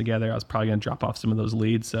business together. I was probably going to drop off some of those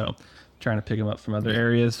leads. So trying to pick them up from other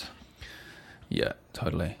areas. Yeah,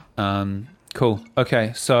 totally. Cool.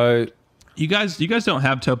 Okay. So, You guys don't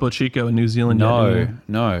have Topo Chico in New Zealand yet?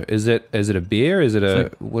 No. Is it a beer? Is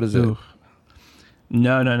it what is it?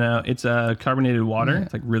 No. It's a carbonated water. Yeah.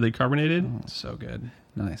 It's like really carbonated. Oh. So good.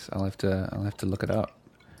 Nice. I'll have to look it up.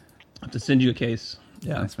 I'll have to send you a case.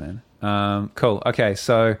 Yeah. Nice, man. Cool. Okay.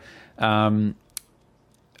 So, I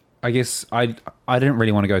guess I didn't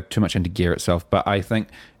really want to go too much into gear itself, but I think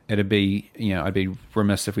it'd be, I'd be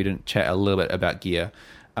remiss if we didn't chat a little bit about gear.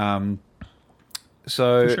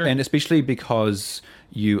 Sure. And especially because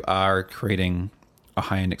you are creating a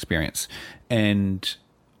high-end experience. And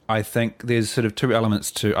I think there's sort of two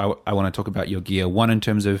elements to, I want to talk about your gear. One in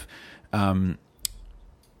terms of the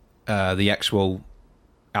actual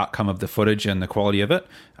outcome of the footage and the quality of it,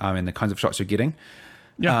 and the kinds of shots you're getting.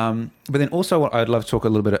 Yeah. But then also, what I'd love to talk a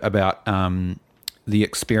little bit about the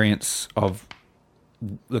experience of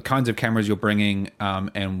the kinds of cameras you're bringing,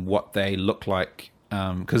 and what they look like.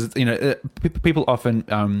 Because people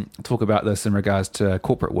often talk about this in regards to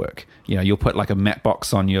corporate work. You'll put like a matte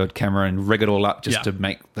box on your camera and rig it all up just to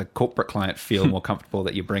make the corporate client feel more comfortable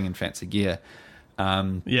that you're bringing fancy gear.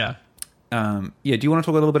 Do you want to talk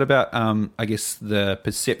a little bit about, I guess, the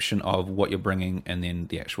perception of what you're bringing and then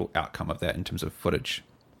the actual outcome of that in terms of footage?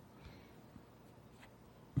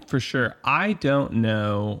 For sure. I don't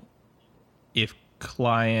know if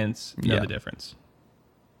clients know the difference.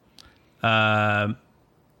 I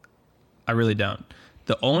really don't.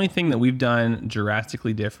 The only thing that we've done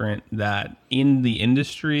drastically different that in the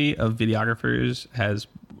industry of videographers has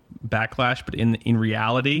backlash, but in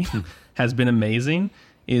reality has been amazing,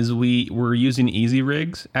 is we were using easy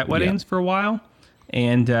rigs at weddings for a while,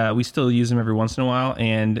 and we still use them every once in a while.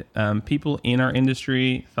 And people in our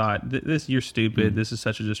industry thought, "This, you're stupid. This is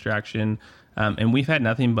such a distraction." And we've had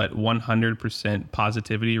nothing but 100%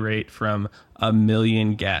 positivity rate from 1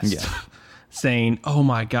 million guests saying, "Oh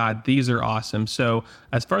my God, these are awesome." So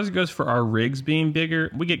as far as it goes for our rigs being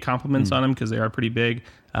bigger, we get compliments on them because they are pretty big,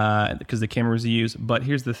 because the cameras we use. But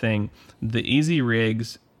here's the thing: the easy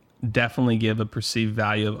rigs definitely give a perceived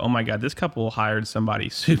value of, "Oh my God, this couple hired somebody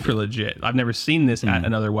super legit. I've never seen this at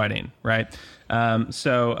another wedding," right?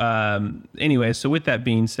 Anyway, so with that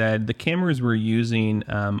being said, the cameras we're using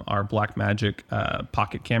are Blackmagic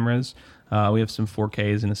pocket cameras. We have some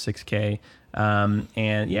 4Ks and a 6K.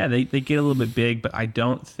 They get a little bit big, but I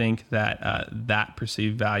don't think that that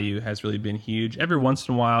perceived value has really been huge. Every once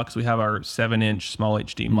in a while, because we have our 7-inch small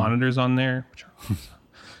HD monitors on there, which are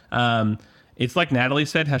awesome. It's like Natalie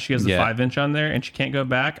said, how she has the 5-inch on there and she can't go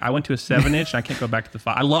back. I went to a 7-inch and I can't go back to the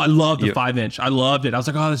 5. I love the 5-inch. I loved it. I was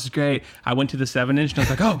like, "Oh, this is great." I went to the 7-inch and I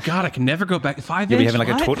was like, "Oh God, I can never go back to 5-inch." You're having like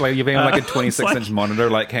a 26-inch monitor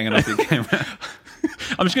like hanging off your camera.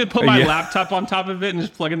 I'm just gonna put my laptop on top of it and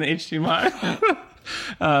just plug in the HDMI.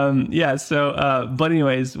 But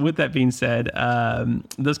anyways, with that being said,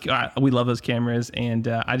 we love those cameras, and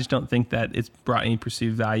I just don't think that it's brought any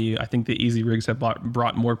perceived value. I think the easy rigs have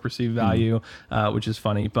brought more perceived value, which is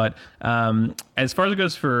funny. But as far as it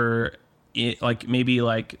goes for it, maybe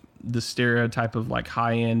the stereotype of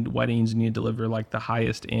high-end weddings, and you deliver the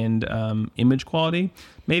highest end image quality,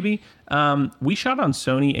 maybe. We shot on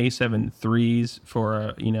Sony A7 IIIs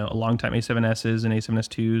for a long time, A7Ss and A7S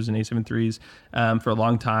IIs and A7 IIIs for a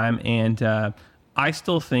long time, and I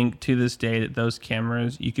still think to this day that those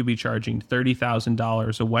cameras, you could be charging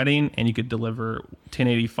 $30,000 a wedding, and you could deliver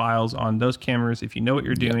 1080 files on those cameras if you know what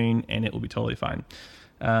you're doing, and it will be totally fine.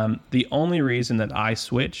 The only reason that I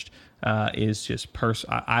switched is just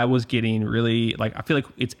I was getting really I feel like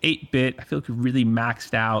it's 8-bit. I feel like we really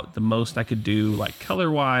maxed out the most I could do color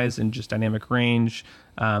wise and just dynamic range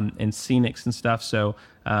and scenics and stuff. So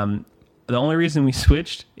the only reason we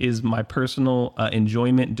switched is my personal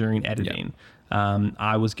enjoyment during editing.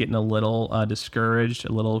 I was getting a little discouraged,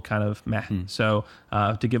 a little kind of meh. So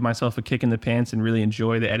to give myself a kick in the pants and really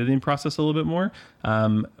enjoy the editing process a little bit more,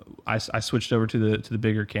 I switched over to the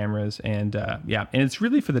bigger cameras, and and it's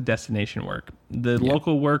really for the destination work. The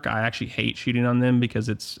local work, I actually hate shooting on them because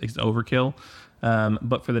it's overkill.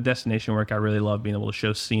 But for the destination work, I really love being able to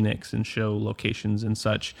show scenics and show locations and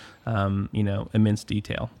such, immense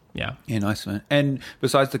detail. Yeah. Yeah, nice, man. And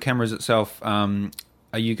besides the cameras itself,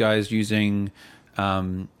 are you guys using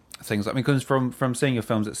things because from seeing your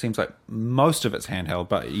films, it seems like most of it's handheld,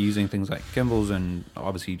 but you're using things like gimbals and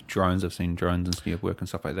obviously drones. I've seen drones and stuff work and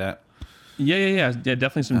stuff like that. Yeah,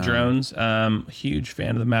 definitely some drones. Huge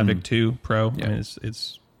fan of the Mavic 2 Pro. I mean,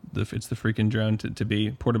 it's the freaking drone to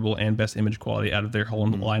be portable and best image quality out of their whole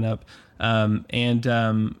lineup.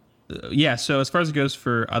 So as far as it goes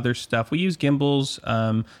for other stuff, we use gimbals.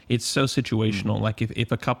 It's so situational.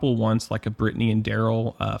 If a couple wants a Brittany and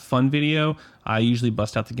Daryl fun video, I usually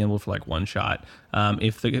bust out the gimbal for one shot.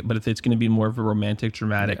 If it's going to be more of a romantic,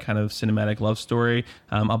 dramatic kind of cinematic love story,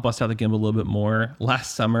 I'll bust out the gimbal a little bit more.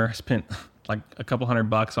 Last summer, I spent a couple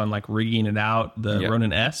 $100 on rigging it out, the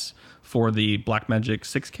Ronin S for the Blackmagic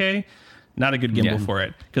 6K. Not a good gimbal for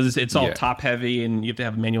it because it's all top heavy and you have to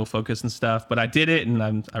have manual focus and stuff. But I did it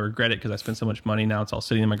and I regret it because I spent so much money. Now it's all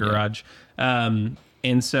sitting in my garage.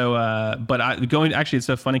 And so, actually, it's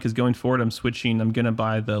so funny because going forward, I'm switching. I'm going to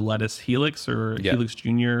buy the Letus Helix or Helix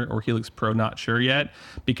Junior or Helix Pro, not sure yet,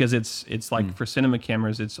 because it's like for cinema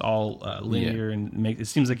cameras, it's all linear and it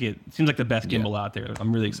seems like the best gimbal out there.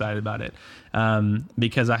 I'm really excited about it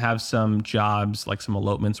because I have some jobs, like some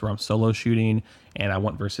elopements where I'm solo shooting, and I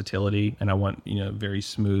want versatility and I want very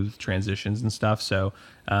smooth transitions and stuff. So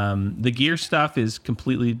the gear stuff is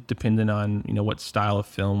completely dependent on what style of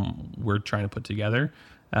film we're trying to put together.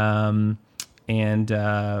 So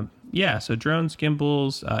drones,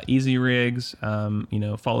 gimbals, easy rigs,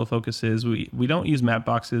 follow focuses. We don't use matte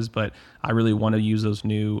boxes, but I really want to use those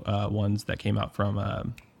new ones that came out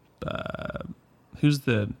from who's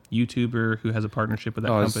the YouTuber who has a partnership with that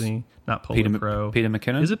company? Not Polar Pro. Peter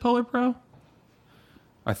McKinnon? Is it Polar Pro?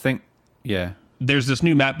 I think, yeah. There's this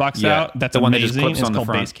new matte box out that's the one amazing. That just clips it's on called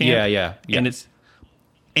the front. Basecamp. Yeah.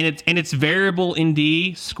 And it's variable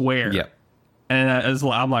ND square. Yeah. And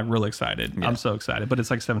I'm like really excited. Yeah. I'm so excited, but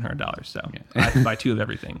it's like $700. So I have to buy 2 of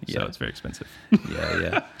everything. So it's very expensive.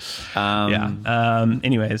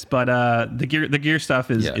 Anyways, but the gear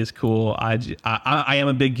stuff is cool. I am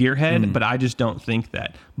a big gearhead, but I just don't think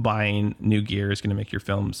that buying new gear is going to make your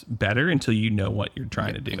films better until you know what you're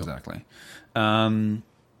trying to do. Exactly.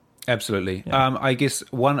 Absolutely. Yeah. I guess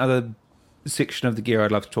one other section of the gear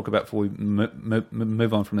I'd love to talk about before we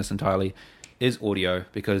move on from this entirely is audio,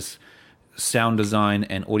 because sound design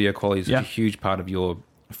and audio quality is a huge part of your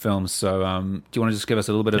film. So do you want to just give us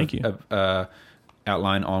a little bit of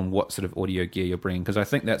outline on what sort of audio gear you're bringing? Because I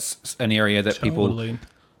think that's an area that people...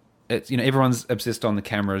 It's, everyone's obsessed on the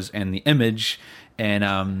cameras and the image,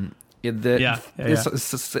 and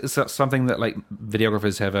it's something that like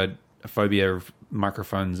videographers have a phobia of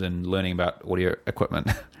microphones and learning about audio equipment.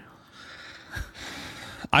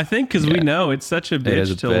 I think because we know it's such a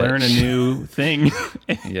bitch to learn a new thing.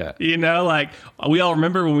 Like we all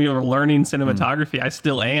remember when we were learning cinematography. I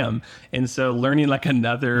still am, and so learning like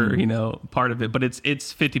another part of it, but it's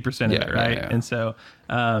 50% of it, right? And so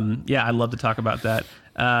I'd love to talk about that.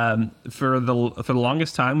 For the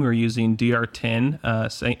longest time, we were using DR10,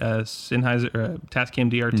 Sennheiser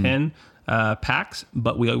Tascam DR10 packs,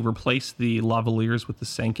 but we replaced the lavaliers with the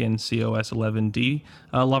Sanken COS11D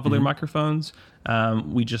lavalier microphones.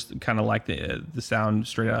 We just kind of like the sound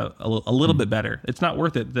straight out a little bit better. It's not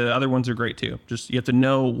worth it. The other ones are great too. Just you have to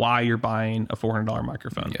know why you're buying a $400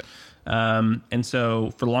 microphone. And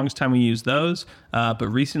so for the longest time we used those, but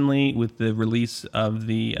recently with the release of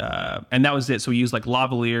the and that was it. So we used like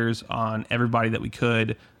lavaliers on everybody that we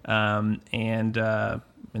could, and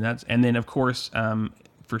then of course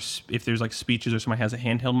if there's like speeches or somebody has a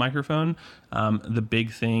handheld microphone, the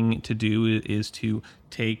big thing to do is to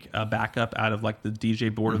take a backup out of like the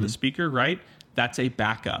DJ board of the speaker, right? That's a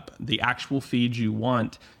backup. The actual feed you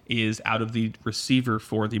want is out of the receiver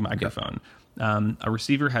for the microphone. A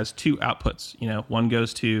receiver has 2 outputs. One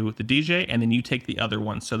goes to the DJ, and then you take the other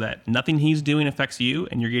one so that nothing he's doing affects you,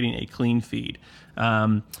 and you're getting a clean feed.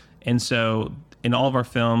 And so in all of our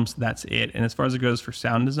films, that's it. And as far as it goes for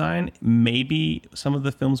sound design, maybe some of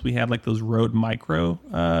the films we had like those Rode Micro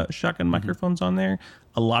shotgun microphones on there.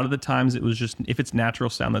 A lot of the times it was just, if it's natural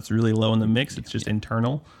sound that's really low in the mix, it's just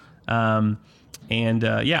internal. But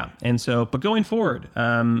going forward,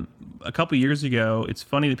 a couple years ago, it's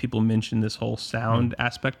funny that people mention this whole sound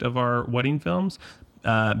aspect of our wedding films,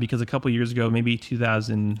 because a couple years ago, maybe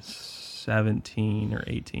 2017 or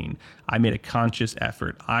 18, I made a conscious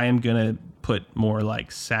effort. I am going to put more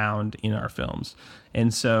like sound in our films.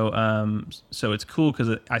 And so it's cool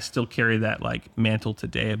because I still carry that like mantle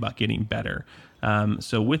today about getting better.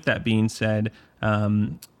 So with that being said,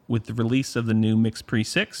 with the release of the new MixPre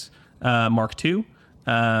 6 Mark II,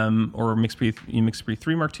 or MixPre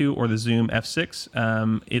 3 Mark II, or the Zoom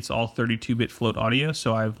F6, it's all 32-bit float audio.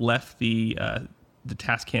 So I've left the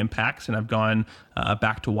Tascam packs and I've gone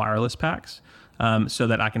back to wireless packs, so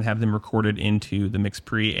that I can have them recorded into the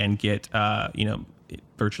MixPre and get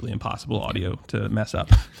virtually impossible audio to mess up.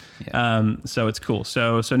 So it's cool.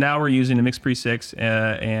 So now we're using the MixPre 6,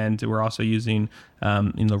 and we're also using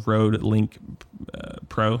the Rode Link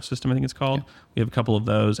Pro system, I think it's called. We have a couple of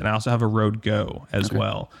those, and I also have a Rode Go as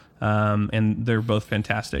well. And they're both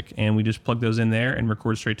fantastic. And we just plug those in there and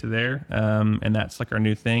record straight to there. And that's like our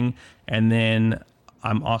new thing. And then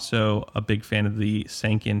I'm also a big fan of the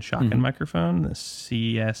Sanken shotgun microphone, the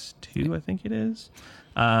CS2, I think it is.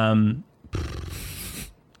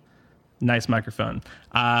 Nice microphone.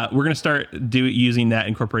 We're going to start using that,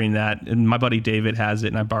 incorporating that. And my buddy David has it,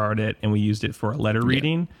 and I borrowed it, and we used it for a letter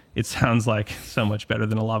reading. It sounds like so much better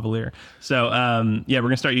than a lavalier. So, we're going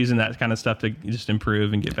to start using that kind of stuff to just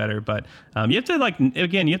improve and get better. But you have to,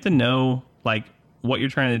 you have to know, what you're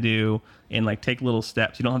trying to do and like take little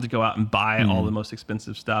steps. You don't have to go out and buy all the most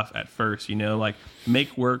expensive stuff at first, you know, like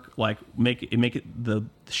make work, like make it the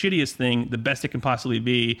shittiest thing the best it can possibly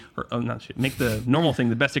be, or not shit, make the normal thing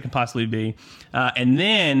the best it can possibly be. And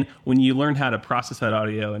then when you learn how to process that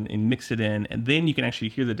audio and mix it in, and then you can actually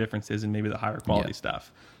hear the differences in maybe the higher quality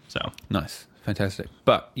stuff. So nice. Fantastic.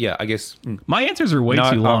 But yeah, I guess my answers are way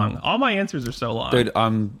too long. All my answers are so long. Dude,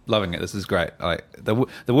 I'm loving it. This is great. Like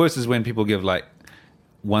the worst is when people give like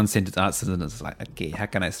one sentence answers and it's like, okay, how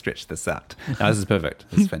can I stretch this out? No, this is perfect.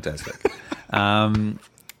 This is fantastic.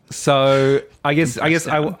 So I guess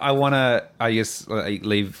I want to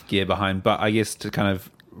leave gear behind, but I guess to kind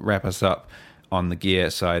of wrap us up on the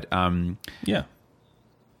gear side,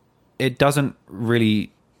 it doesn't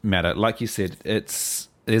really matter. Like you said,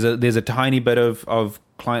 there's a tiny bit of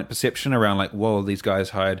client perception around like, whoa, these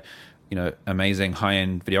guys hired, you know, amazing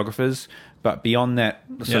high-end videographers, but beyond that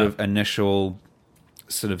sort of initial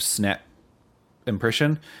sort of snap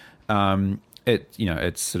impression,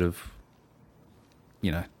 it's sort of,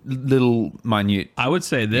 you know, little minute. I would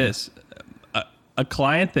say this: a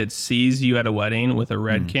client that sees you at a wedding with a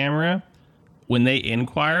red camera, when they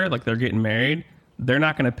inquire, like they're getting married, they're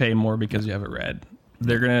not going to pay more because you have it red.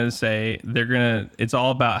 They're going to say, it's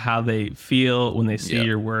all about how they feel when they see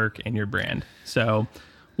your work and your brand. So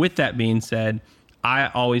with that being said, I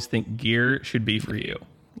always think gear should be for you.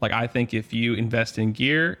 Like, I think if you invest in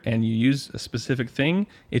gear and you use a specific thing,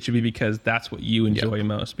 it should be because that's what you enjoy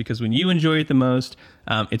most. Because when you enjoy it the most,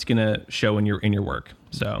 it's going to show in your work.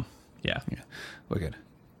 So, yeah. We're good.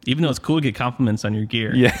 Even though it's cool to get compliments on your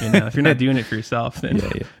gear, you know, if you're not doing it for yourself, then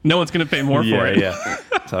no one's going to pay more for it. Yeah,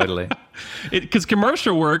 totally. Because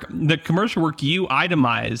the commercial work you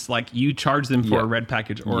itemize, like you charge them for a red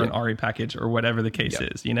package or an RE package or whatever the case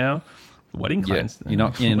is, you know? Wedding clients.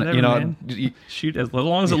 Shoot, as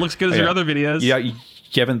long as it looks good as your other videos. Yeah, you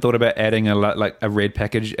haven't thought about adding a red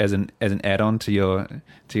package as an add-on to your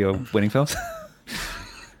wedding films?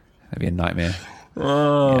 That'd be a nightmare.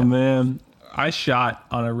 Oh, man. I shot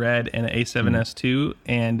on a Red and an A7S II,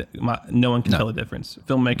 and no one can tell the difference.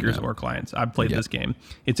 Filmmakers or clients. I've played this game.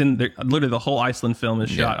 It's in literally the whole Iceland film is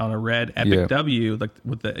shot on a Red Epic W, like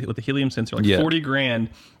with the helium sensor, like $40,000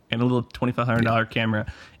 and a little $2,500 camera,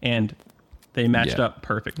 and they matched up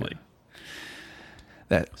perfectly.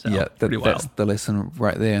 That's the lesson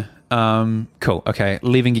right there. Cool. Okay,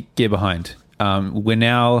 leaving gear behind. We're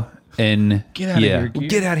now in. Get out of here. Gear.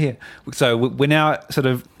 Get out of here. So we're now sort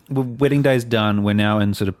of. Wedding day's done. We're now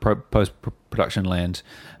in sort of post-production land.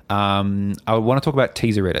 I want to talk about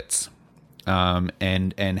teaser edits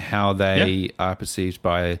and how they are perceived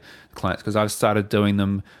by clients, because I've started doing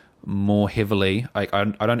them more heavily. I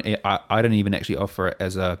don't even actually offer it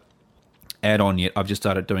as a add-on yet. I've just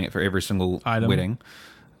started doing it for every single wedding,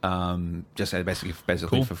 just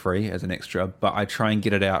basically for free as an extra. But I try and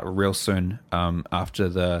get it out real soon after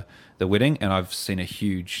the wedding, and I've seen a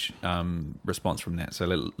huge response from that.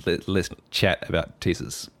 So let's chat about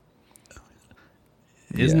teasers.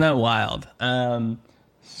 Isn't that wild?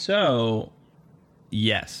 So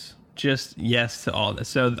yes, just yes to all this.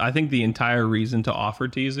 So I think the entire reason to offer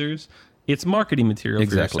teasers, it's marketing material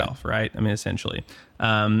for yourself, right? I mean, essentially,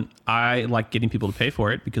 I like getting people to pay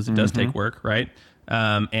for it because it does take work, right?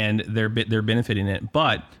 And they're benefiting it.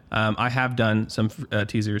 But I have done some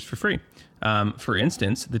teasers for free. For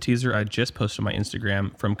instance, the teaser I just posted on my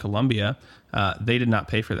Instagram from Colombia, they did not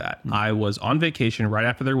pay for that. I was on vacation right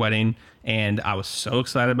after their wedding, and I was so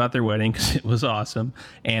excited about their wedding because it was awesome.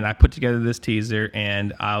 And I put together this teaser,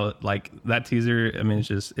 and I like that teaser. I mean,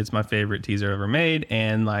 it's my favorite teaser I've ever made.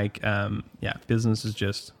 And like, business is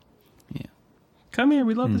just, come here.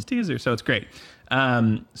 We love this teaser. So it's great.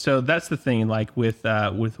 So that's the thing, like with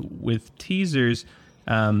teasers,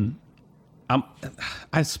 I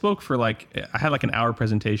spoke for I had like an hour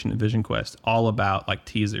presentation at Vision Quest all about like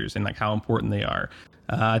teasers and like how important they are.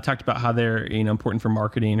 I talked about how they're important for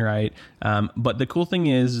marketing, right? But the cool thing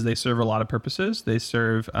is they serve a lot of purposes. They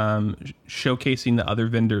serve showcasing the other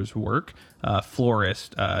vendors' work,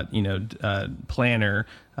 florist, planner,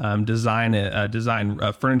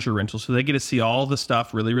 design furniture rental. So they get to see all the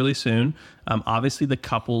stuff really, really soon. Obviously, the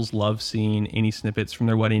couples love seeing any snippets from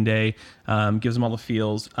their wedding day. Gives them all the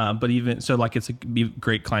feels. But even so, like it's a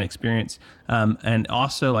great client experience. And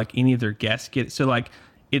also, like any of their guests get so like.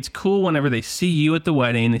 It's cool whenever they see you at the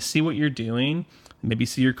wedding, they see what you're doing, maybe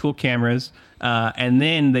see your cool cameras, and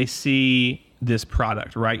then they see this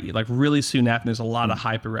product, right? Like really soon after, there's a lot of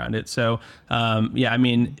hype around it. So, I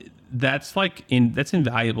mean, that's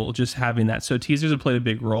invaluable just having that. So teasers have played a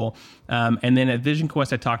big role. And then at Vision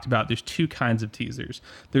Quest, I talked about there's two kinds of teasers.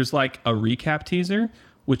 There's like a recap teaser,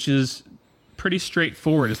 which is pretty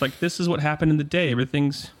straightforward. It's like, this is what happened in the day.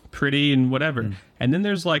 Everything's pretty and whatever. And then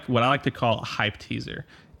there's like what I like to call a hype teaser.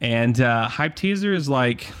 And hype teaser is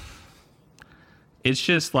like, it's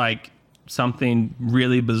just like something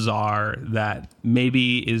really bizarre that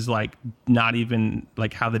maybe is like not even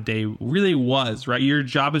like how the day really was, right? Your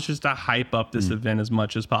job is just to hype up this event as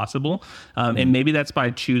much as possible. And maybe that's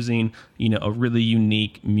by choosing, you know, a really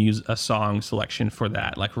unique a song selection for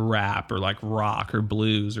that, like rap or like rock or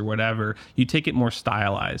blues or whatever. You take it more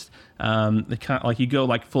stylized. Kind of like you go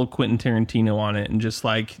like full Quentin Tarantino on it and just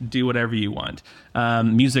like do whatever you want.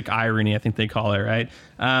 Music irony, I think they call it, right?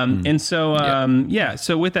 And so,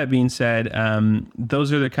 so with that being said,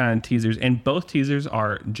 those are the kind of teasers, and both teasers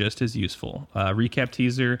are just as useful. Recap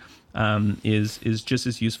teaser is just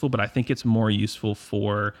as useful, but I think it's more useful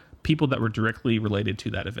for people that were directly related to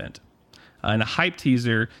that event. And a hype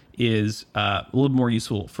teaser is a little more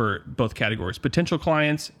useful for both categories, potential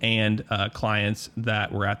clients and clients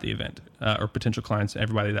that were at the event, or potential clients,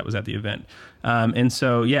 everybody that was at the event. And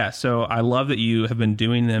so, so I love that you have been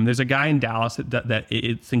doing them. There's a guy in Dallas that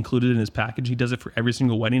it's included in his package. He does it for every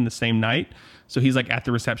single wedding the same night. So he's like at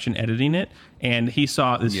the reception editing it. And he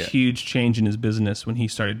saw this huge change in his business when he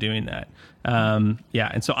started doing that.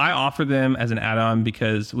 And so I offer them as an add-on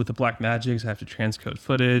because with the Blackmagics, I have to transcode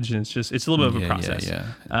footage, and it's a little bit of a process.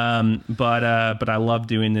 But I love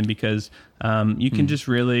doing them because you can just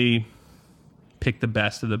really pick the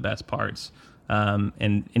best of the best parts,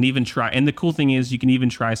 and even try. And the cool thing is, you can even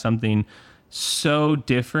try something so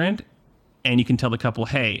different, and you can tell the couple,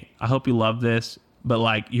 "Hey, I hope you love this, but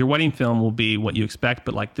like your wedding film will be what you expect,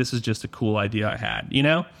 but like this is just a cool idea I had," you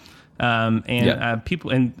know.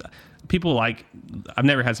 People like, I've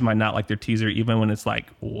never had somebody not like their teaser, even when it's like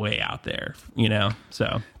way out there, you know.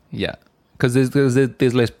 So because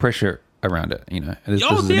there's less pressure around it, you know. This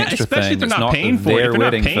is an extra especially thing. if they're not paying for it. If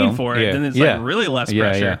they're not paying for it, then it's like really less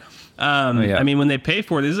pressure. I mean, when they pay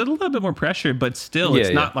for it, there's a little bit more pressure, but still, it's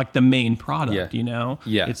not like the main product, you know.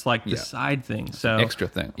 It's like the side thing, so extra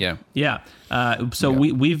thing.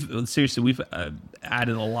 We've seriously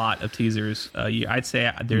added a lot of teasers. I'd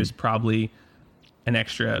say there's probably an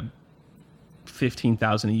extra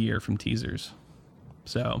 15,000 a year from teasers.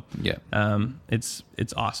 So it's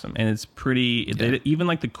awesome, and it's pretty. Even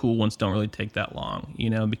like the cool ones don't really take that long, you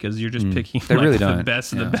know, because you're just picking the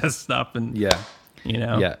best of the best stuff, and you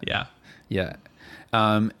know,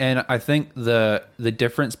 and I think the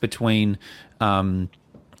difference between how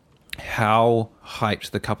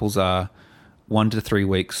hyped the couples are 1 to 3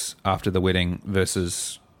 weeks after the wedding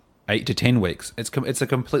versus 8 to 10 weeks, it's a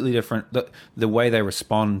completely different the way they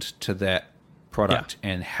respond to that product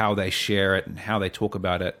and how they share it and how they talk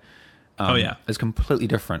about it is completely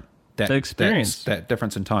different. The experience, that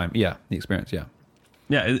difference in time, the experience,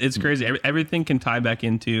 it's crazy. Everything can tie back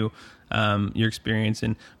into your experience.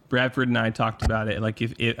 And Bradford and I talked about it. Like,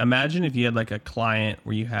 imagine if you had like a client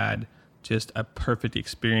where you had just a perfect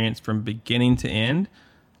experience from beginning to end.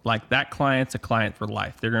 Like, that client's a client for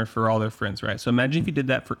life. They're going to refer all their friends, right? So imagine if you did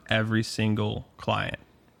that for every single client.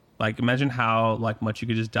 Like, imagine how like much you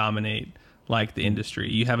could just dominate like the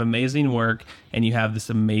industry. You have amazing work, and you have this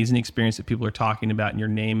amazing experience that people are talking about, and your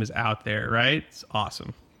name is out there, right? It's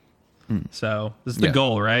awesome. So this is the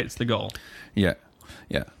goal, right? It's the goal. And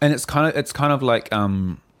it's kind of like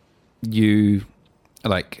you,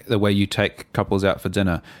 like the way you take couples out for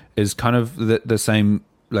dinner is kind of the same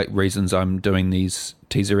like reasons I'm doing these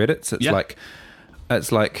teaser edits.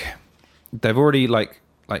 It's like they've already like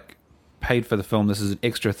paid for the film. This is an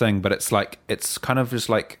extra thing, but it's kind of just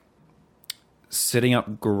like setting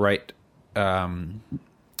up great not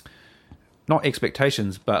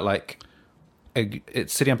expectations, but like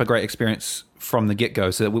it's setting up a great experience from the get-go,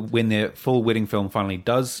 so that when their full wedding film finally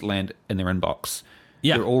does land in their inbox,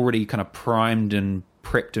 they're already kind of primed and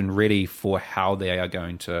prepped and ready for how they are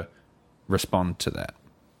going to respond to that.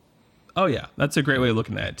 Oh yeah, that's a great way of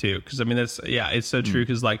looking at it too. Because I mean, it's so true.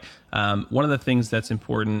 Because like one of the things that's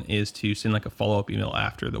important is to send like a follow up email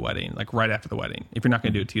after the wedding, like right after the wedding. If you're not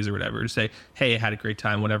going to do a teaser or whatever, just say, "Hey, I had a great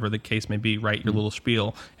time," whatever the case may be. Write your little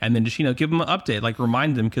spiel, and then just give them an update, like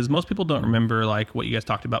remind them, because most people don't remember like what you guys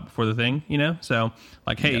talked about before the thing, you know. So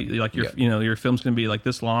like, hey, like your film's going to be like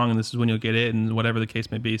this long, and this is when you'll get it, and whatever the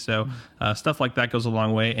case may be. So stuff like that goes a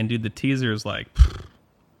long way. And dude, the teaser is like.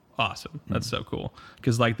 Awesome. That's so cool.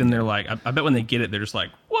 Because like then they're like, I bet when they get it, they're just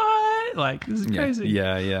like, what? Like, this is crazy. He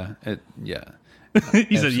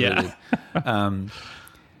said, yeah.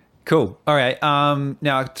 Cool. All right.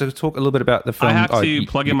 Now to talk a little bit about the film. I have to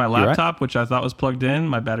plug in my laptop, which I thought was plugged in.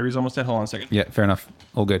 My battery's almost dead. Hold on a second. Yeah, fair enough.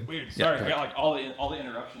 All good. Weird. Sorry, I got like all the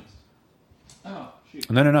interruptions. Oh, shoot.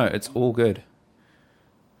 No. It's all good.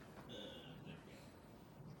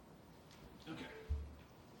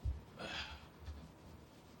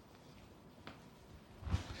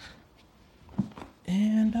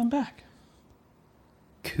 And I'm back.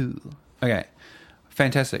 Cool. Okay.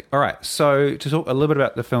 Fantastic. All right. So to talk a little bit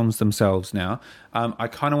about the films themselves now, I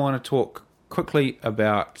kind of want to talk quickly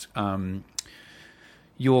about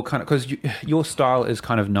your kind of, because your style is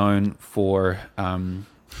kind of known for a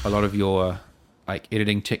lot of your like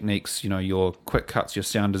editing techniques, your quick cuts, your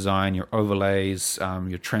sound design, your overlays,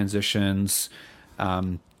 your transitions,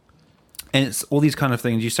 and it's all these kind of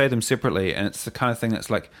things. You say them separately, and it's the kind of thing that's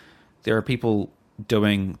like there are people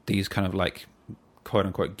doing these kind of like quote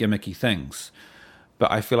unquote gimmicky things,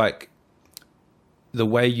 but I feel like the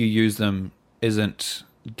way you use them isn't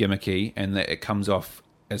gimmicky, and that it comes off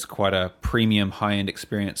as quite a premium high end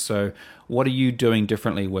experience. So what are you doing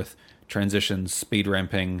differently with transitions, speed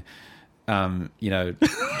ramping,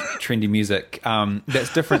 trendy music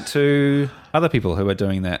that's different to other people who are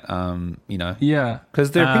doing that? Yeah,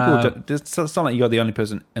 because there are people. It's not like you're the only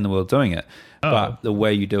person in the world doing it, but the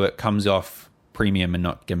way you do it comes off premium and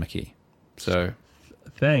not gimmicky. So,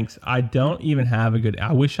 thanks. I don't even have a good.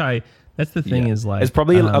 I wish I. That's the thing is like it's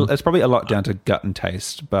probably a lot down to gut and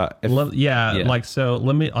taste, but like so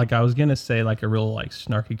let me like I was gonna say like a real like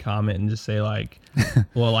snarky comment and just say like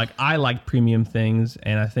well like I like premium things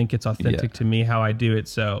and I think it's authentic to me how I do it,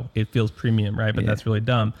 so it feels premium, right? But that's really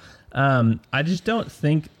dumb. I just don't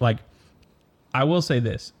think like I will say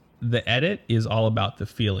this, the edit is all about the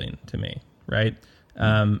feeling to me, right?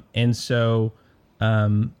 And so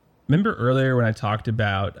remember earlier when I talked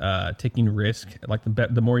about taking risk, like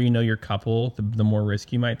the more you know your couple, the more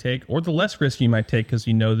risk you might take, or the less risk you might take because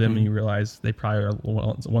you know them and you realize they probably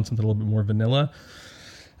want something a little bit more vanilla.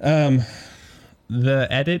 The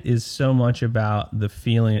edit is so much about the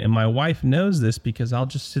feeling, and my wife knows this because I'll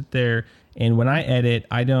just sit there and when I edit,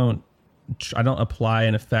 I don't apply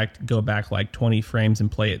an effect, go back like 20 frames and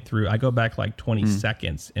play it through. I go back like 20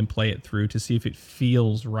 seconds and play it through to see if it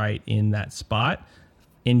feels right in that spot,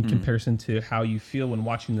 in comparison to how you feel when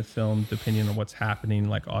watching the film, depending on what's happening,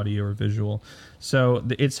 like audio or visual. So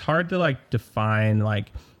it's hard to like define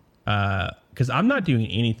like, cause I'm not doing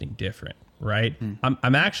anything different, right?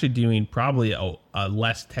 I'm actually doing probably a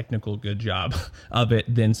less technical good job of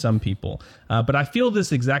it than some people. But I feel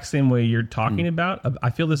this exact same way you're talking about.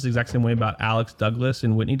 I feel this exact same way about Alex Douglas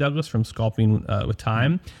and Whitney Douglas from Sculpting with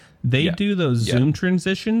Time. They do those zoom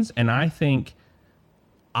transitions, and I think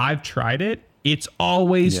I've tried it. It's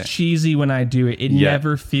always cheesy when I do it. It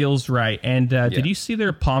never feels right. And did you see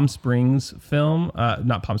their Palm Springs film?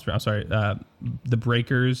 Not Palm Springs. I'm sorry. The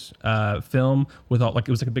Breakers film with all like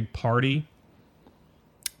it was like a big party.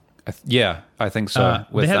 I think so.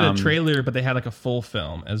 They had a trailer, but they had like a full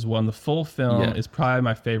film as well. And the full film is probably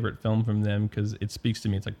my favorite film from them because it speaks to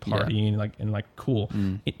me. It's like partying, like cool.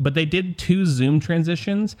 But they did 2 zoom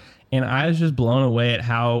transitions, and I was just blown away at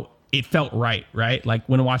how it felt right? Like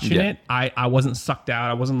when watching it, I wasn't sucked out.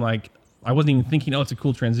 I wasn't even thinking, oh, it's a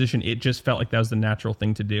cool transition. It just felt like that was the natural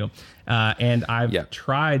thing to do. And I've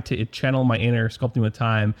tried to channel my inner Sculpting with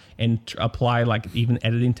Time and apply like even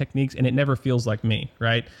editing techniques, and it never feels like me,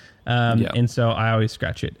 right? And so I always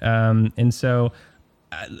scratch it. And so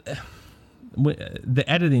the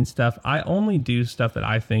editing stuff, I only do stuff that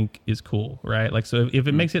I think is cool, right? Like, so if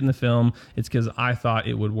it makes it in the film, it's because I thought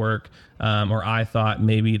it would work, or I thought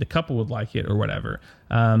maybe the couple would like it or whatever.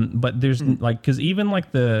 But there's like, because even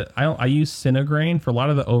like I use Cinegrain for a lot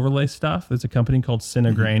of the overlay stuff. There's a company called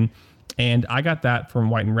Cinegrain, and I got that from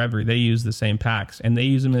White and Reverie. They use the same packs, and they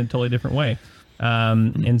use them in a totally different way.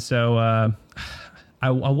 And so I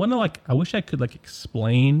want to like, I wish I could like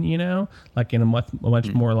explain, like in a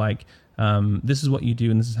much more like, this is what you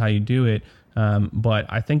do and this is how you do it. But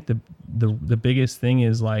I think the biggest thing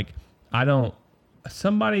is like,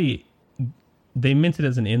 they meant it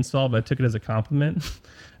as an insult, but I took it as a compliment.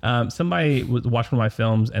 Somebody watched one of my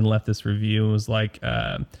films and left this review and was like,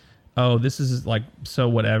 oh, this is like, so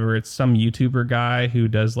whatever. It's some YouTuber guy who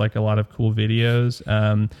does like a lot of cool videos.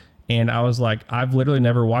 And I was like, I've literally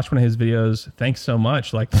never watched one of his videos. Thanks so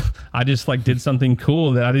much. Like, I just like did something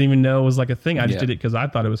cool that I didn't even know was like a thing. I just did it because I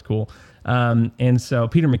thought it was cool. And so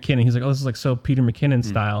Peter McKinnon, he's like, oh, this is like so Peter McKinnon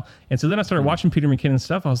style. And so then I started watching Peter McKinnon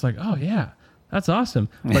stuff. I was like, oh yeah, that's awesome.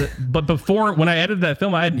 But before, when I edited that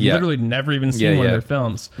film, I had literally never even seen one of their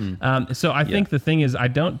films. So I think the thing is, I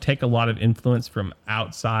don't take a lot of influence from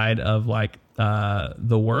outside of like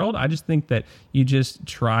the world. I just think that you just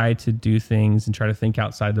try to do things and try to think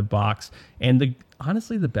outside the box. And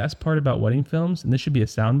honestly, the best part about wedding films, and this should be a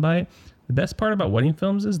soundbite, the best part about wedding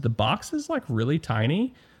films is the box is like really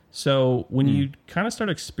tiny. So when you kind of start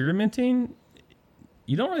experimenting,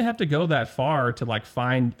 you don't really have to go that far to like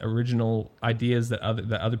find original ideas that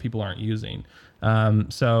other people aren't using.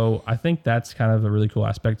 So I think that's kind of a really cool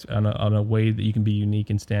aspect on a way that you can be unique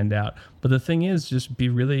and stand out. But the thing is, just be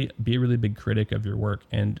a really big critic of your work,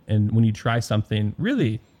 and when you try something,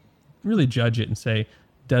 really judge it and say,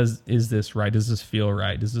 is this right? Does this feel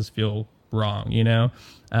right? Does this feel wrong? You know.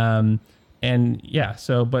 And yeah,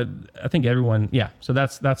 so, but I think everyone, yeah. So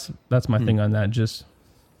that's my thing on that. Just,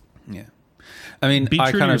 yeah. I mean, be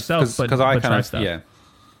true to yourself, but try stuff. Yeah.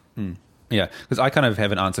 Yeah. Because I kind of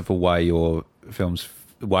have an answer for why your films,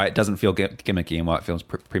 why it doesn't feel gimmicky and why it feels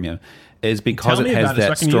premium, is because it has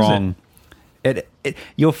that strong,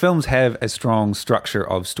 your films have a strong structure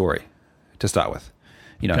of story to start with,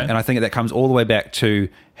 you know, and I think that comes all the way back to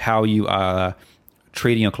how you are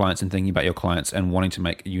treating your clients and thinking about your clients and wanting to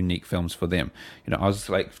make unique films for them. You know, I was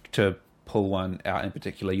like, to pull one out in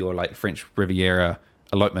particular, your like French Riviera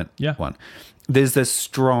elopement one. There's this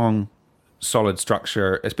strong, solid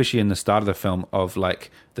structure, especially in the start of the film, of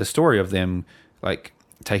like the story of them like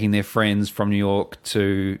taking their friends from New York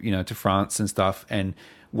to, you know, to France and stuff. And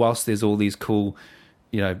whilst there's all these cool,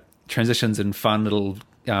 you know, transitions and fun little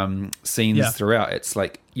scenes throughout, it's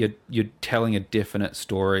like you're telling a definite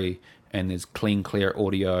story, and there's clean, clear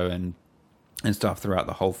audio and stuff throughout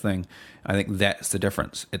the whole thing. I think that's the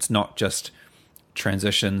difference. It's not just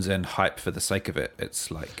transitions and hype for the sake of it.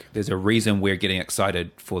 It's like there's a reason we're getting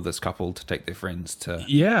excited for this couple to take their friends to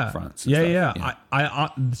France. Yeah. I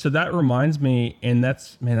so that reminds me, and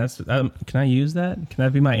that's can I use that? Can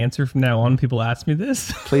that be my answer from now on? People ask me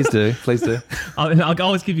this. Please do. I'll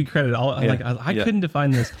always give you credit. I couldn't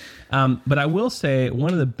define this, but I will say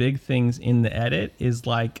one of the big things in the edit is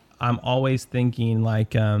like, I'm always thinking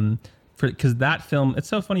like, because that film, it's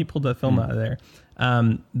so funny you pulled that film out of there.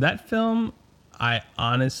 That film, I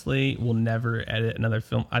honestly will never edit another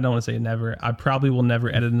film. I don't want to say never. I probably will never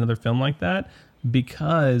edit another film like that,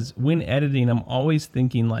 because when editing, I'm always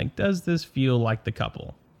thinking like, does this feel like the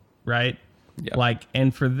couple, right? Yeah. Like,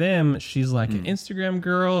 and for them, she's like an Instagram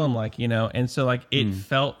girl. I'm like, you know, and so like it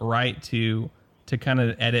felt right to kind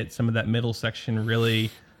of edit some of that middle section really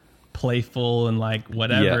playful and like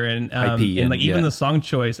whatever, and like even the song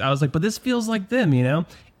choice, I was like, but this feels like them, you know.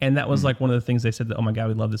 And that was like one of the things they said, that, oh my God,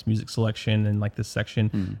 we love this music selection and like this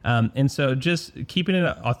section. And so just keeping it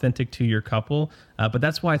authentic to your couple. But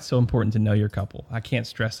that's why it's so important to know your couple. I can't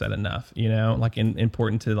stress that enough, you know, like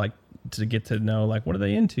important to like, to get to know, like, what are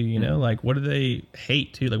they into, you know, like, what do they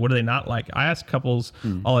hate too? Like, what do they not like? I ask couples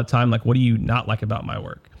all the time, like, what do you not like about my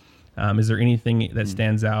work? Is there anything that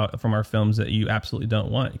stands out from our films that you absolutely don't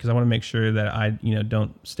want? Because I want to make sure that I, you know,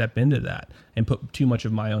 don't step into that and put too much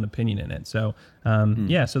of my own opinion in it. So,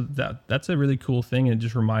 so that's a really cool thing. And it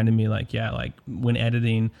just reminded me, like, like when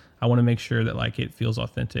editing, I want to make sure that like it feels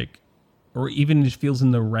authentic, or even just feels in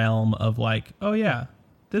the realm of like, oh yeah,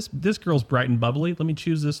 this girl's bright and bubbly. Let me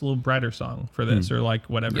choose this little brighter song for this, or like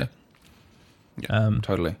whatever. Yeah,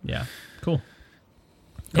 totally. Yeah, cool.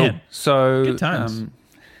 Man, so good times.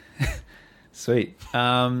 Sweet.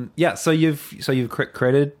 So you've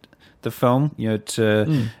credited the film, you know,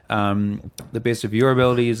 to the best of your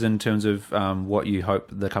abilities in terms of what you hope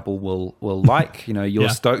the couple will like. You know, you're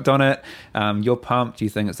stoked on it. You're pumped. You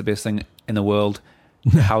think it's the best thing in the world.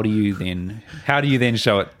 How do you then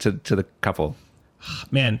show it to the couple?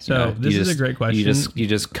 Man, so you know, this is a great question. You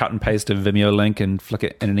just cut and paste a Vimeo link and flick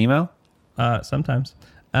it in an email? Sometimes.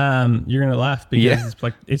 You're gonna laugh because it's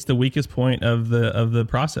like it's the weakest point of the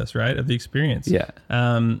process, right? Of the experience.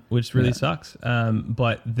 Which really sucks.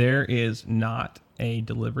 But there is not a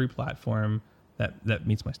delivery platform that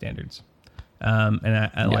meets my standards. And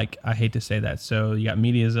I hate to say that. So you got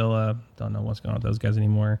Mediazilla. Don't know what's going on with those guys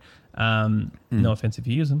anymore. No offense if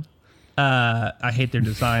you use them. I hate their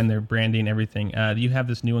design, their branding, everything. You have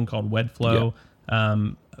this new one called Wedflow.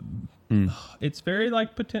 It's very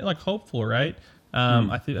like hopeful, right?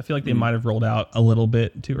 I feel like they might have rolled out a little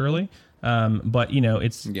bit too early, but you know,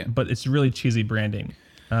 it's really cheesy branding,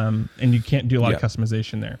 and you can't do a lot of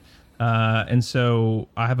customization there. And so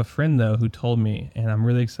I have a friend though who told me, and I'm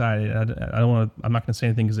really excited. I'm not going to say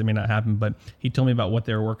anything because it may not happen, but he told me about what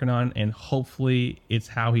they were working on, and hopefully it's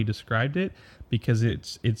how he described it, because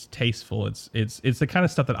it's tasteful. It's the kind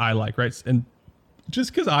of stuff that I like, right? And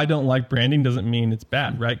just because I don't like branding doesn't mean it's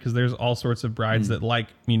bad, right? Because there's all sorts of brides that like,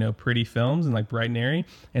 you know, pretty films and like bright and airy,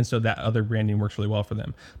 and so that other branding works really well for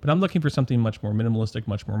them. But I'm looking for something much more minimalistic,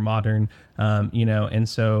 much more modern, you know. And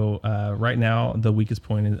so right now, the weakest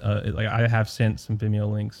point is like I have sent some Vimeo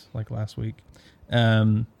links like last week in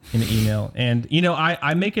an email, and you know,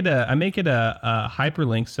 I make it a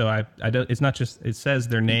hyperlink, so I don't. It's not just it says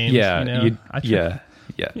their names. Yeah, you know?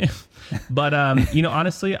 Yeah. But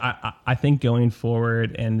honestly, I think going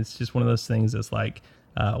forward, and it's just one of those things that's like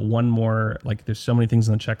one more, like there's so many things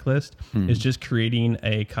on the checklist, is just creating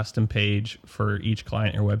a custom page for each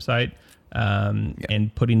client or website. And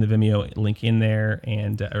putting the Vimeo link in there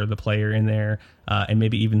and or the player in there, and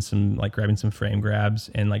maybe even some like grabbing some frame grabs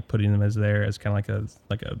and like putting them as there as kind of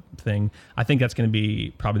like a thing. I think that's going to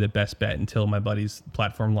be probably the best bet until my buddy's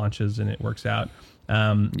platform launches and it works out.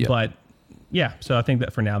 But yeah, so I think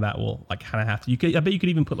that for now that will like kind of have to. I bet you could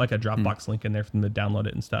even put like a Dropbox link in there for them to download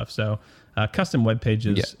it and stuff. So custom web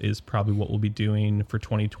pages is probably what we'll be doing for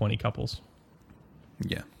 2020 couples.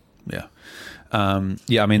 Yeah. I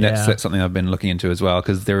mean that's something I've been looking into as well,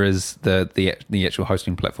 because there is the actual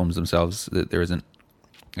hosting platforms themselves. There isn't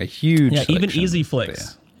a huge even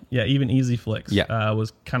EasyFlix. Even EasyFlix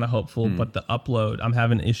was kind of hopeful, but the upload, I'm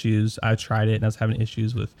having issues. I tried it and I was having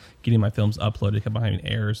issues with getting my films uploaded. I kept having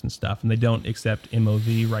errors and stuff, and they don't accept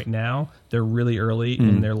MOV right now. They're really early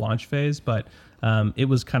in their launch phase, but it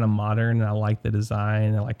was kind of modern and I liked the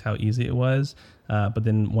design. I liked how easy it was. But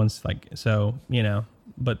then once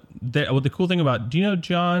but the cool thing about, do you know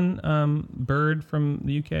John Bird from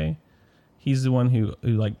the UK? He's the one who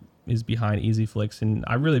like is behind EasyFlix, and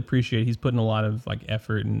I really appreciate he's putting a lot of like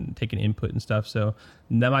effort and taking input and stuff. So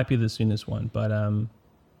that might be the soonest one, but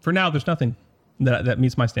for now there's nothing that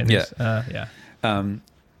meets my standards.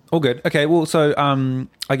 All good. Okay. Well, so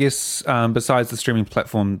I guess besides the streaming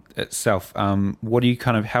platform itself, how are you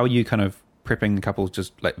kind of prepping couples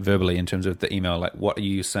just like verbally in terms of the email? Like, what are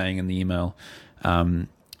you saying in the email?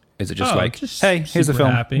 Is it just hey, here's the film?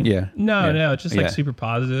 Happy. No, it's just like super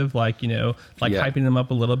positive, hyping them up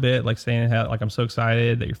a little bit, like saying how like I'm so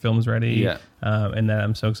excited that your film's ready, and that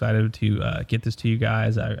I'm so excited to get this to you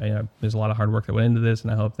guys. There's a lot of hard work that went into this, and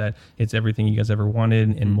I hope that it's everything you guys ever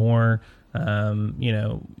wanted and more. Whatever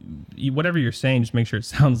you're saying, just make sure it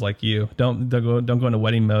sounds like you. Don't go into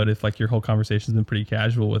wedding mode if like your whole conversation's been pretty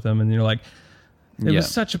casual with them, and you're like, it was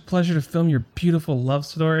such a pleasure to film your beautiful love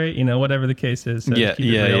story, whatever the case is. So keep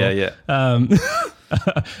it real.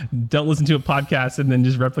 Don't listen to a podcast and then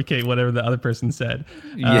just replicate whatever the other person said.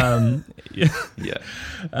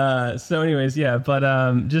 So anyways,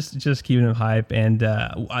 but just keeping them hype. And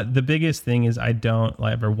the biggest thing is I don't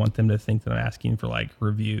ever want them to think that I'm asking for like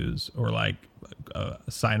reviews or like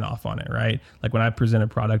sign off on it, right? Like when I present a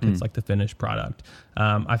product, it's like the finished product.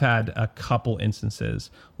 I've had a couple instances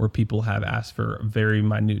where people have asked for very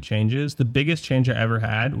minute changes. The biggest change I ever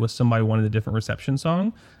had was somebody wanted a different reception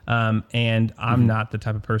song. And I'm not the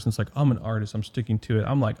type of person that's like, I'm an artist, I'm sticking to it.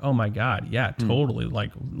 I'm like, oh my God, yeah, totally.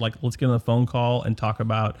 Like let's get on a phone call and talk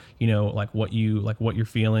about, what you're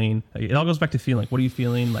feeling. It all goes back to feeling. Like, what are you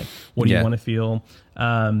feeling? Like, what do you want to feel?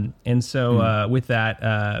 And so with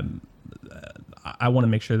that, I want to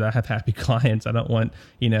make sure that I have happy clients. I don't want,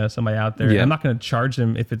 somebody out there. I'm not going to charge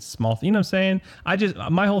them if it's small. You know what I'm saying?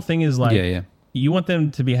 My whole thing is like, you want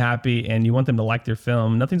them to be happy and you want them to like their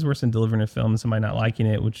film. Nothing's worse than delivering a film and somebody not liking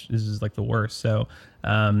it, which is like the worst. So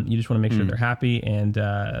you just want to make sure they're happy and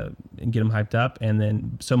get them hyped up. And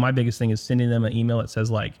then, so my biggest thing is sending them an email that says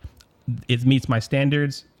like, it meets my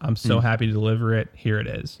standards. I'm so happy to deliver it. Here it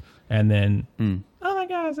is. And then, oh my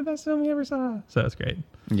God, it's the best film we ever saw. So it's great.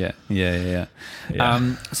 Yeah.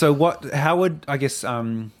 So how would, I guess,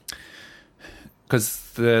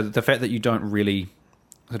 because the fact that you don't really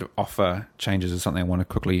sort of offer changes is something I want to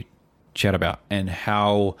quickly chat about, and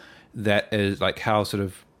how that is like, how sort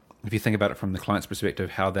of, if you think about it from the client's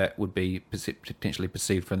perspective, how that would be potentially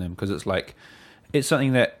perceived from them, because it's like, it's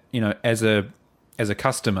something that, as a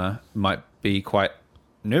customer might be quite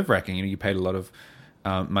nerve-wracking. You paid a lot of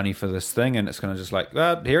money for this thing, and it's kind of just like,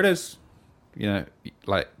 here it is.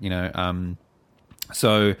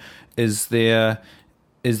 So is there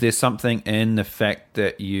something in the fact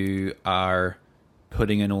that you are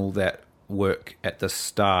putting in all that work at the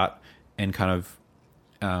start and kind of,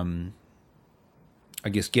 I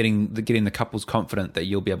guess getting the couples confident that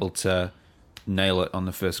you'll be able to nail it on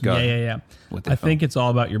the first go? I think it's all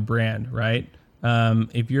about your brand, right?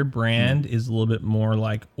 If your brand is a little bit more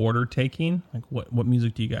like order taking, like what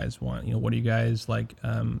music do you guys want? What do you guys like?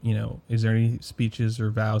 Is there any speeches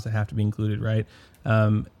or vows that have to be included, right?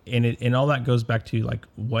 And all that goes back to like,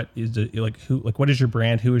 what is what is your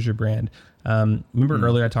brand? Who is your brand? Remember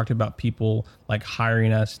earlier I talked about people like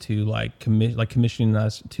hiring us to commissioning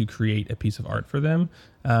us to create a piece of art for them.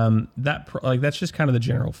 That's just kind of the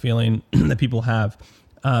general feeling that people have.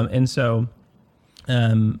 And so,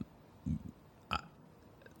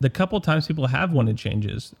 the couple times people have wanted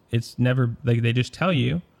changes, it's never like they just tell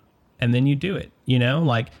you, and then you do it,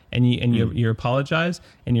 like, and you apologize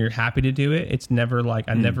and you're happy to do it. It's never like,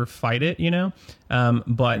 I never fight it,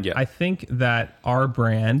 but I think that our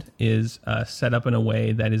brand is set up in a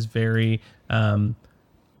way that is very, we're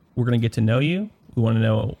going to get to know you. We want to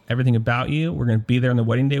know everything about you. We're going to be there on the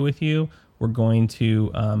wedding day with you. We're going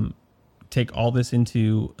to take all this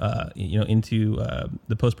into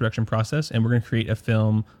the post-production process, and we're going to create a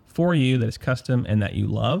film for you that is custom and that you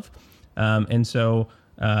love. And so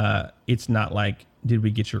it's not like, did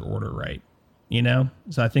we get your order right?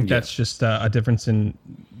 So I think that's just a difference in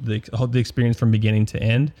the experience from beginning to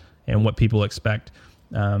end and what people expect.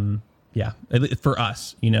 For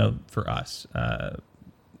us, for us.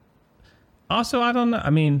 Also, I don't know. I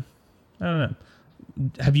don't know.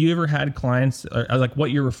 Have you ever had clients, or like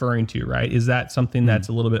what you're referring to, right? Is that something that's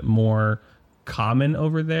a little bit more common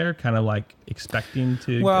over there, kind of like expecting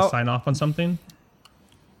to sign off on something?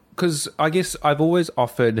 Because I guess I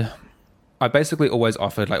basically always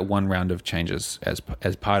offered like one round of changes as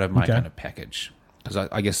part of my kind of package. Because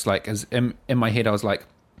I guess like as in my head, I was like,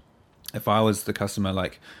 if I was the customer,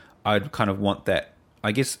 like I'd kind of want that,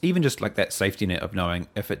 I guess even just like that safety net of knowing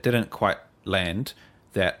if it didn't quite land,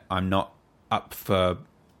 that I'm not up for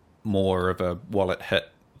more of a wallet hit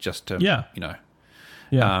just to,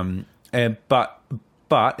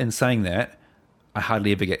 But in saying that, I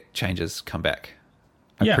hardly ever get changes come back.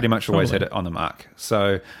 I pretty much always hit it on the mark.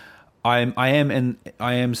 So I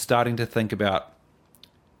am starting to think about,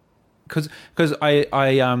 because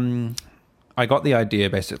I got the idea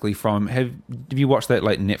basically from, have you watched that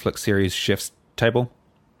like Netflix series Chef's Table?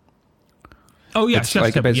 Oh yeah,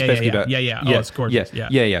 Chef's Table. Yeah. Oh, it's gorgeous.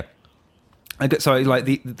 Yeah. So like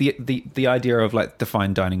the idea of like the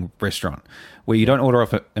fine dining restaurant where you don't order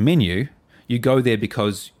off a menu, you go there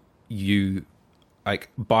because you like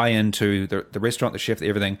buy into the restaurant, the chef,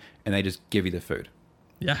 everything, and they just give you the food.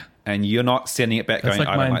 Yeah. And you're not sending it back. That's going,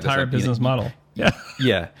 like my entire business model. Yeah.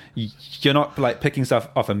 Yeah. You're not like picking stuff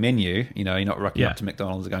off a menu, you're not rocking up to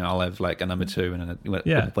McDonald's and going, I'll have like a number 2 and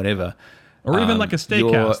whatever. Or even like a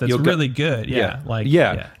steakhouse that's really good. I'm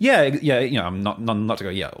not to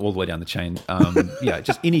go all the way down the chain.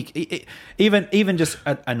 Just even just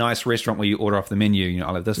a nice restaurant where you order off the menu.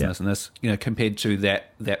 I'll have this and this and this. Compared to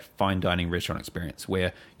that fine dining restaurant experience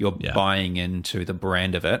where you're buying into the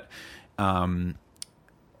brand of it,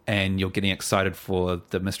 and you're getting excited for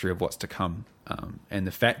the mystery of what's to come, and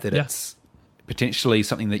the fact that it's potentially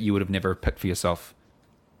something that you would have never picked for yourself.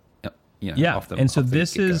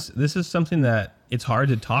 This is something that it's hard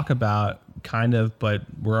to talk about, kind of, but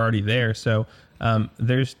we're already there. So I'm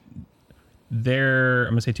going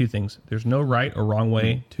to say 2 things. There's no right or wrong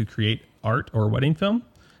way to create art or wedding film,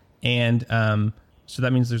 and so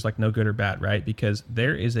that means there's like no good or bad, right? Because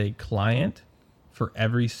there is a client for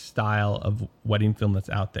every style of wedding film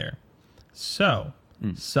that's out there. So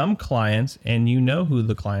some clients, and you know who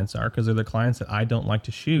the clients are because they're the clients that I don't like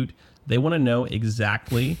to shoot. They want to know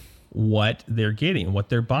exactly what they're getting, what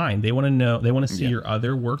they're buying. They want to know, they want to see your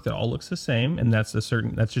other work that all looks the same, and that's just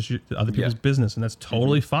other people's business, and that's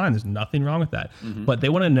totally fine. There's nothing wrong with that. But they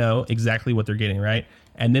want to know exactly what they're getting, right?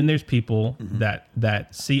 And then there's people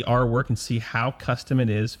that see our work and see how custom it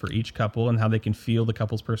is for each couple and how they can feel the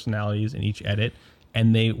couple's personalities in each edit,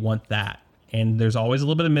 and they want that. And there's always a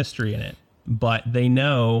little bit of mystery in it, but they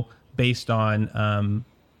know based on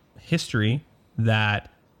history that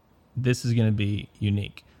this is going to be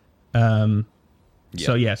unique. So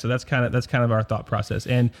that's kind of our thought process.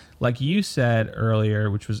 And like you said earlier,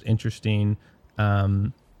 which was interesting,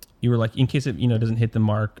 you were like, in case it doesn't hit the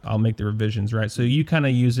mark, I'll make the revisions, right? So you kind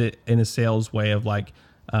of use it in a sales way of I'll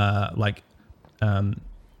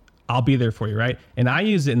be there for you, right? And I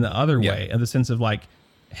use it in the other way, in the sense of like,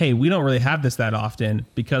 hey, we don't really have this that often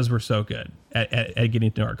because we're so good at getting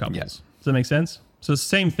to know our couples. Does that make sense? So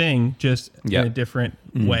same thing, just in a different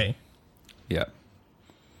way. Yeah.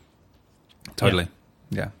 Totally.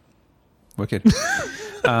 Yeah. Wicked.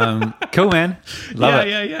 Cool, man. Love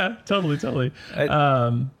it. Yeah. Totally.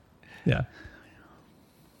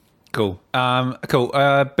 Cool.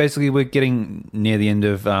 Cool. Basically, we're getting near the end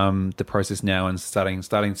of the process now and starting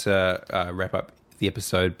to wrap up the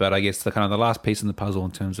episode. But I guess the kind of the last piece in the puzzle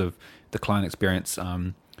in terms of the client experience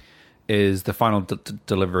is the final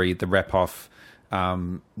delivery, the wrap off.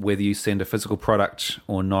 Whether you send a physical product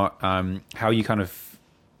or not, how are you kind of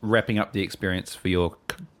wrapping up the experience for your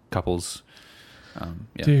couples?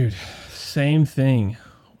 Dude, same thing.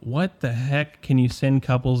 What the heck can you send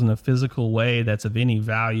couples in a physical way that's of any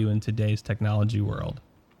value in today's technology world?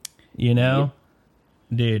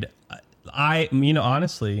 Dude,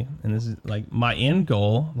 honestly, and this is like my end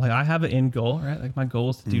goal, like I have an end goal, right? Like my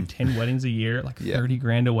goal is to do 10 weddings a year, like 30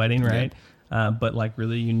 grand a wedding, right? But like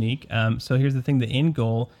really unique. So here's the thing. The end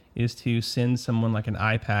goal is to send someone like an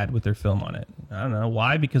iPad with their film on it. I don't know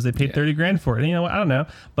why, because they paid 30 grand for it. You know, I don't know.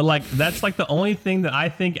 But like, that's like the only thing that I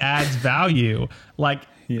think adds value. Like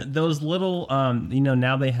those little,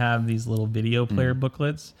 now they have these little video player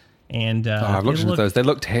booklets. And I've looked at those. They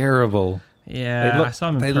look terrible. Yeah, I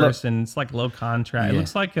saw them in person. It's like low contrast. Yeah. It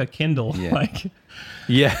looks like a Kindle. Yeah. Like,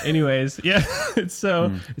 anyways, it's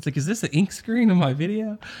so it's like, is this an ink screen of my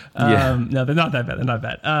video? No, they're not that bad. They're not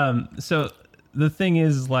bad. So the thing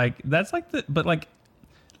is, like, that's like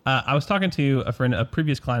I was talking to a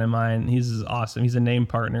previous client of mine. He's awesome. He's a name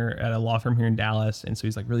partner at a law firm here in Dallas, and so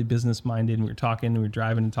he's like really business minded. And we were talking, we were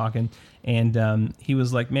driving and talking, and he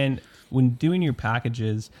was like, "Man, when doing your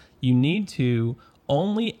packages, you need to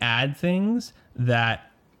only add things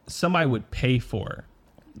that somebody would pay for,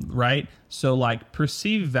 right? So like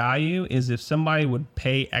perceived value is if somebody would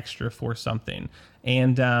pay extra for something.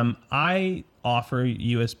 And I offer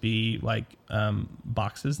USB like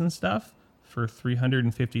boxes and stuff for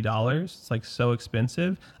 $350. It's like so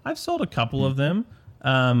expensive. I've sold a couple of them.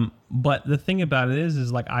 But the thing about it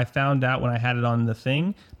is like I found out when I had it on the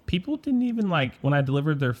thing, people didn't even like, when I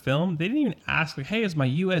delivered their film, they didn't even ask like, hey, is my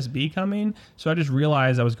USB coming? So I just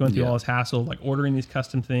realized I was going through all this hassle of like ordering these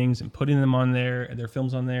custom things and putting them on there, their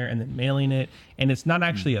films on there, and then mailing it. And it's not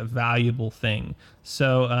actually a valuable thing.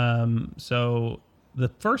 So, so the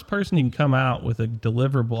first person who can come out with a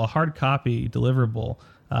deliverable, a hard copy deliverable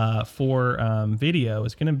for video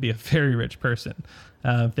is going to be a very rich person.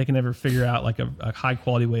 If they can ever figure out like a high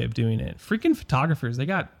quality way of doing it. Freaking photographers, they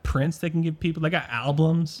got prints they can give people. They got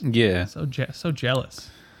albums. Yeah. So jealous.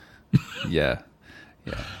 Yeah.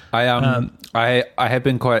 I have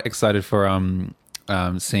been quite excited for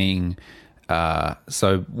seeing.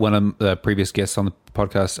 So one of the previous guests on the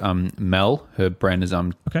podcast, Mel, her brand is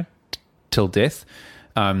Till Death.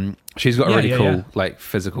 She's got a really cool like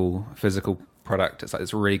physical product. It's like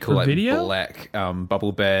it's really cool, for like video? Black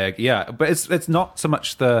bubble bag. Yeah, but it's not so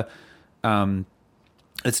much the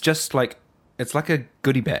it's just like it's like a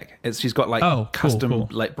goodie bag. She's got like custom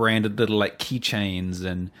like branded little like keychains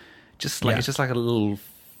and just like it's just like a little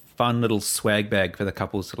fun little swag bag for the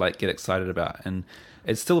couples to like get excited about. And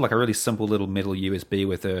it's still like a really simple little metal USB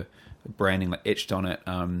with a branding like etched on it.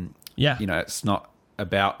 You know, it's not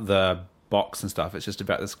about the box and stuff. It's just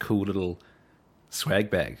about this cool little swag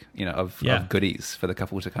bag, you know, of goodies for the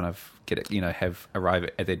couple to kind of get it, you know, have arrive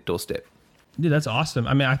at their doorstep. Dude, that's awesome.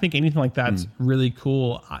 I mean, I think anything like that's really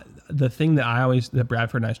cool. The thing that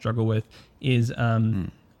Bradford and I struggle with is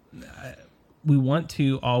we want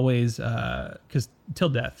to always, because Till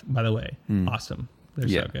Death, by the way, awesome. They're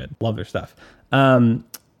so good. Love their stuff.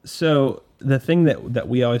 So the thing that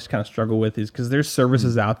we always kind of struggle with is because there's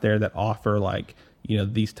services out there that offer like, you know,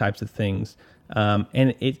 these types of things.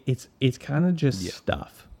 And it's kind of just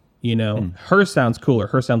stuff, you know. Hers sounds cooler.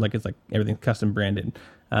 Hers sounds like it's like everything's custom branded.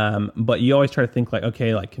 But you always try to think like,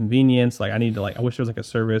 okay, like convenience, like I wish there was like a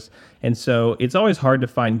service. And so it's always hard to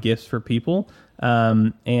find gifts for people.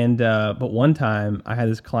 But one time I had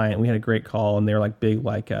this client, we had a great call, and they were like big,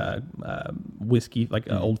 like, whiskey, like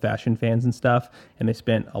old fashioned fans and stuff. And they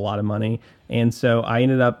spent a lot of money. And so I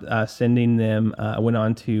ended up, sending them, I went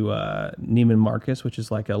on to, Neiman Marcus, which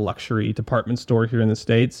is like a luxury department store here in the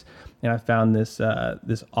States. And I found this,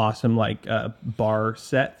 this awesome, like, bar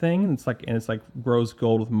set thing. It's like rose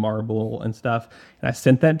gold with marble and stuff. And I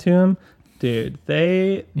sent that to them. Dude,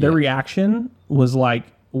 their reaction was like,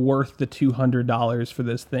 worth the $200 for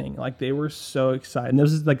this thing. Like they were so excited. And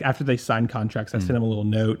this is like after they signed contracts, I sent them a little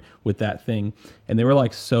note with that thing, and they were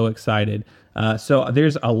like so excited. So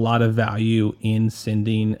there's a lot of value in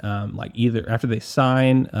sending, like either after they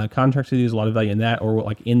sign contracts, there's a lot of value in that, or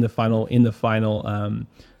like in the final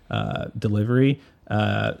delivery.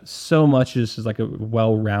 So much is just like a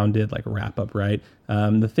well-rounded like wrap up, right?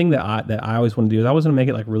 The thing that I always want to do is I always want to make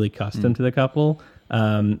it like really custom to the couple.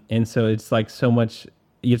 And so it's like so much.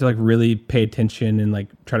 You have to like really pay attention and like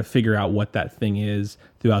try to figure out what that thing is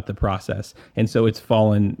throughout the process. And so it's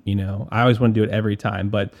fallen, you know, I always want to do it every time,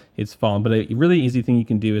 but it's fallen. But a really easy thing you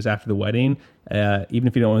can do is after the wedding, even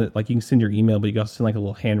if you don't want to, like you can send your email, but you can also send like a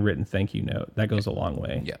little handwritten thank you note. That goes a long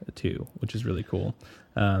way too, which is really cool.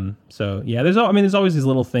 So yeah, there's always these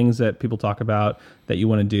little things that people talk about that you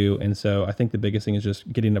want to do. And so I think the biggest thing is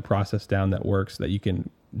just getting the process down that works, that you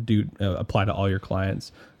can do, apply to all your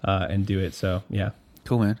clients, and do it. So yeah.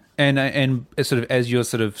 Cool, man. And sort of as you're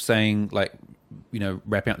sort of saying, like, you know,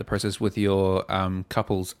 wrapping up the process with your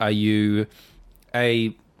couples, are you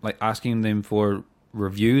like asking them for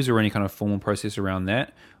reviews or any kind of formal process around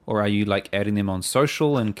that, or are you like adding them on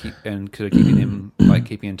social and keeping them like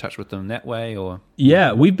keeping in touch with them that way? Or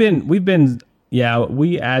Yeah, we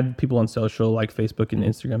add people on social like Facebook and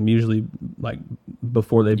Instagram usually like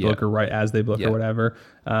before they book or right as they book or whatever.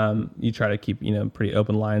 You try to keep pretty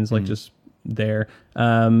open lines like just there.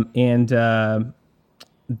 What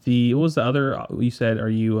was the other you said? Are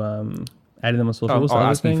you adding them on social? What was the other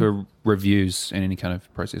asking thing? for reviews and any kind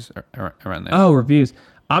of process around that. Oh, reviews.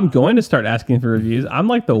 I'm going to start asking for reviews. I'm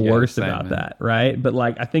like the worst same, about man. that, right? But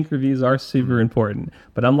like I think reviews are super important,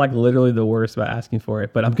 but I'm like literally the worst about asking for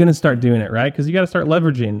it. But I'm going to start doing it, right? Because you got to start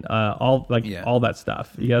leveraging all that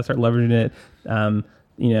stuff. You got to start leveraging it,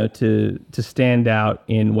 to stand out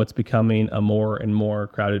in what's becoming a more and more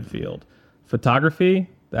crowded field. Photography,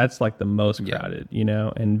 that's like the most crowded,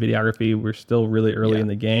 and videography, we're still really early in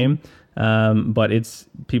the game. But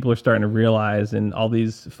people are starting to realize, and all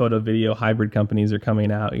these photo video hybrid companies are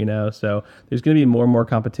coming out, so there's going to be more and more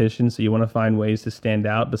competition. So you want to find ways to stand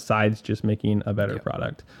out besides just making a better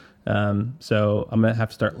product. So I'm going to have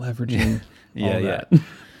to start leveraging all that.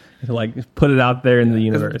 To like put it out there in the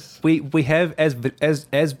universe. We have as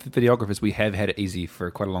videographers, we have had it easy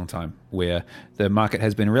for quite a long time, where the market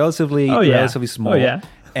has been relatively small,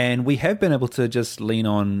 and we have been able to just lean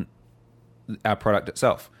on our product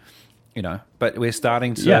itself, But we're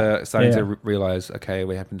starting to realize, okay,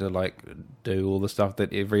 we happen to like do all the stuff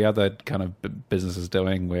that every other kind of business is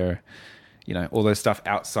doing, where all those stuff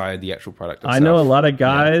outside the actual product itself. I know a lot of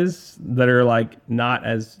guys that are like not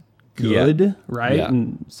as good, right? Yeah.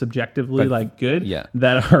 And subjectively good, Yeah.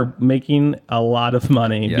 that are making a lot of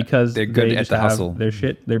money because they're good they at just the have hustle.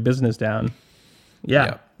 their business down.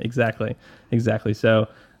 Yeah. Exactly. So,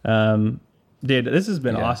 dude, this has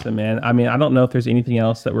been awesome, man. I mean, I don't know if there's anything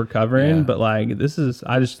else that we're covering, but like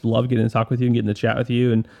I just love getting to talk with you and getting to chat with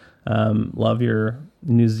you, and love your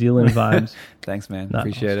New Zealand vibes. Thanks, man.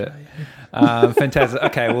 Appreciate it. Fantastic.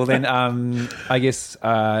 Okay, well then, I guess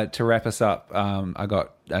to wrap us up, I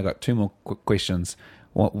got two more questions.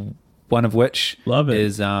 One of which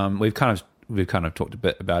is we've kind of talked a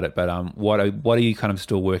bit about it, but what are you kind of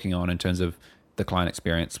still working on in terms of the client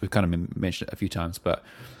experience? We've kind of mentioned it a few times, but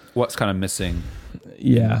what's kind of missing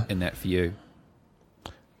in that for you?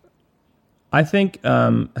 I think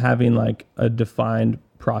having like a defined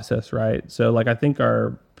process, right? So like I think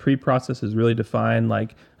our pre-process is really defined,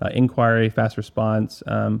 like inquiry, fast response.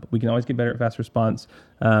 We can always get better at fast response,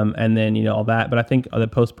 and then all that. But I think the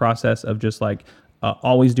post-process of just like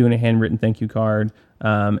always doing a handwritten thank you card,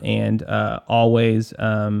 and always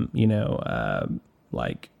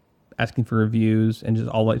like asking for reviews, and just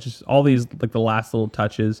all these like the last little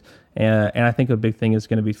touches. And I think a big thing is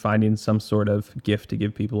going to be finding some sort of gift to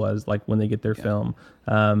give people as like when they get their film.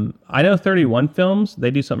 I know 31 Films, they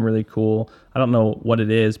do something really cool. I don't know what it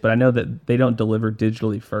is, but I know that they don't deliver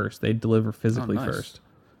digitally first. They deliver physically first.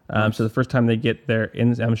 So the first time they get there,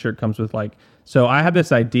 and I'm sure it comes with like, so I have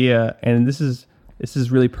this idea, and this is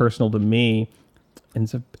really personal to me. And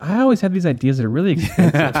so I always have these ideas that are really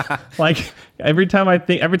expensive. Like every time I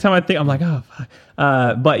think, I'm like, oh, fuck.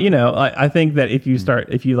 But I think that if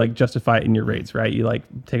you like justify it in your rates, right? You like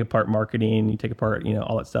take apart marketing, you take apart,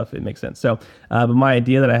 all that stuff. It makes sense. So, but my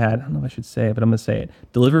idea that I had, I don't know if I should say it, but I'm going to say it.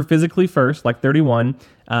 Deliver physically first, like 31.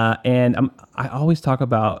 And I always talk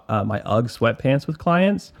about my UGG sweatpants with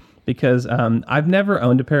clients, because I've never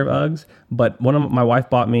owned a pair of Uggs, but my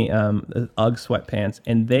wife bought me UGG sweatpants,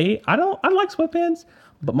 and I like sweatpants,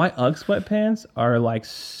 but my UGG sweatpants are like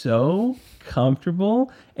so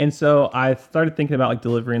comfortable. And so I started thinking about like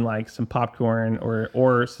delivering like some popcorn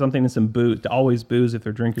or something and some booze, to always booze if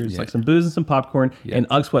they're drinkers, like some booze and some popcorn and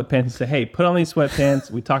UGG sweatpants, and say, hey, put on these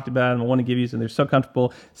sweatpants. We talked about them. I want to give you some. They're so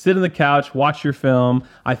comfortable. Sit on the couch, watch your film.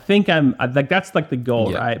 I think like that's like the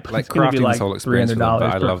goal, right? But like it's going to be like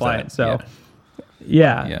 $300 per client. So.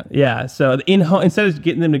 Yeah. So in home, instead of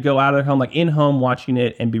getting them to go out of their home, like in home watching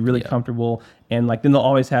it and be really comfortable, and like then they'll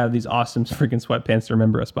always have these awesome freaking sweatpants to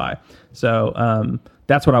remember us by. So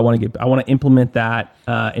that's what I want to get. I want to implement that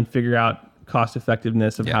and figure out cost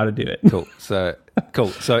effectiveness of how to do it. Cool. So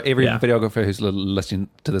every videographer who's listening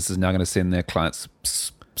to this is now going to send their clients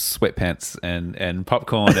sweatpants and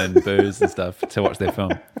popcorn and booze and stuff to watch their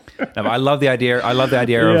film. No, I love the idea.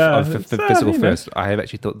 Of physical first. I have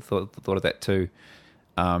actually thought of that too.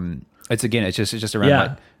 It's just around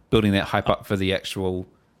like building that hype up for the actual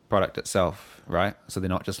product itself, right? So they're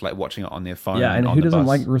not just like watching it on their phone. Yeah, and who doesn't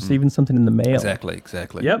like receiving something in the mail? Exactly.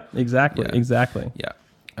 Yep, exactly. Yeah.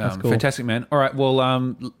 Cool. Fantastic, man. All right. Well,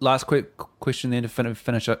 last quick question then to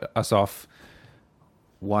finish us off.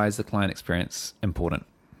 Why is the client experience important?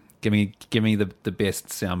 Give me the best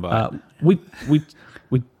soundbite. We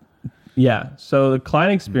Yeah. So the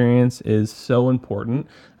client experience is so important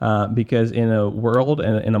because in a world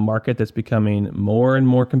and in a market that's becoming more and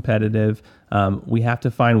more competitive, we have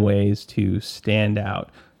to find ways to stand out.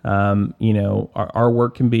 Our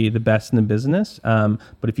work can be the best in the business, but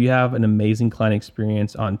if you have an amazing client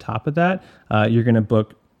experience on top of that, you're going to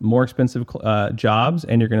book more expensive jobs,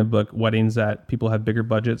 and you're going to book weddings that people have bigger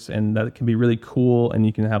budgets, and that can be really cool. And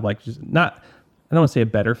you can have like just not, I don't want to say a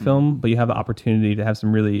better film, but you have the opportunity to have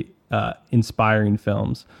some really inspiring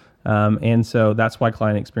films. And so that's why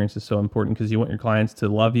client experience is so important, because you want your clients to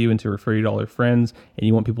love you and to refer you to all their friends, and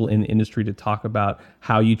you want people in the industry to talk about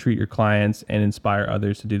how you treat your clients and inspire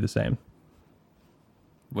others to do the same.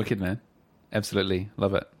 Wicked, man. Absolutely.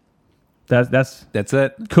 Love it. That's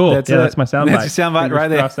it. Cool. That's my soundbite. That's your soundbite right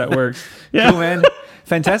there. Crossed, that works. Yeah. Cool, man.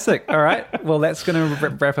 Fantastic. All right. Well, that's going to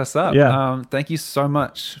wrap us up. Yeah. Thank you so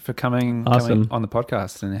much for coming on the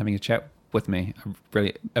podcast and having a chat with me. I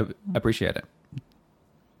really appreciate it.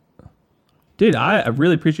 Dude, I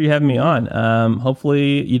really appreciate you having me on.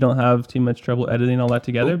 Hopefully you don't have too much trouble editing all that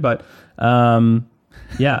together, but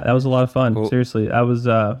yeah, that was a lot of fun. Cool. Seriously, that was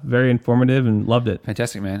very informative and loved it.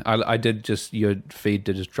 Fantastic, man. I did just, your feed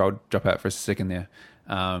did just drop out for a second there,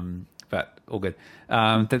 but all good.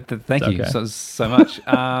 Thank you so much.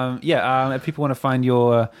 If people want to find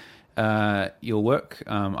your work,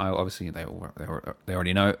 I obviously they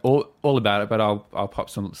already know all about it, but I'll pop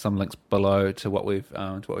some links below to what we've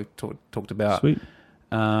talked about. Sweet.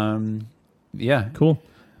 Yeah. Cool.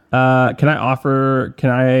 Can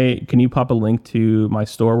you pop a link to my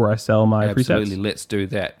store where I sell my presets? Absolutely. Let's do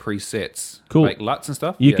that. Presets. Cool. Like LUTs and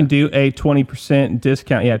stuff. You can do a 20%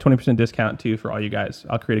 discount. Yeah, 20% discount too for all you guys.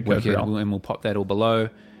 I'll create a code for y'all. And we'll pop that all below.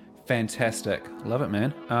 Fantastic. Love it,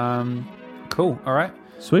 man. Cool. All right.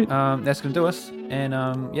 Sweet. That's going to do us. And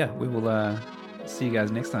we will see you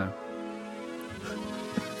guys next time.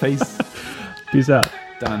 Peace. Peace out.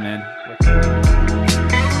 Done, man.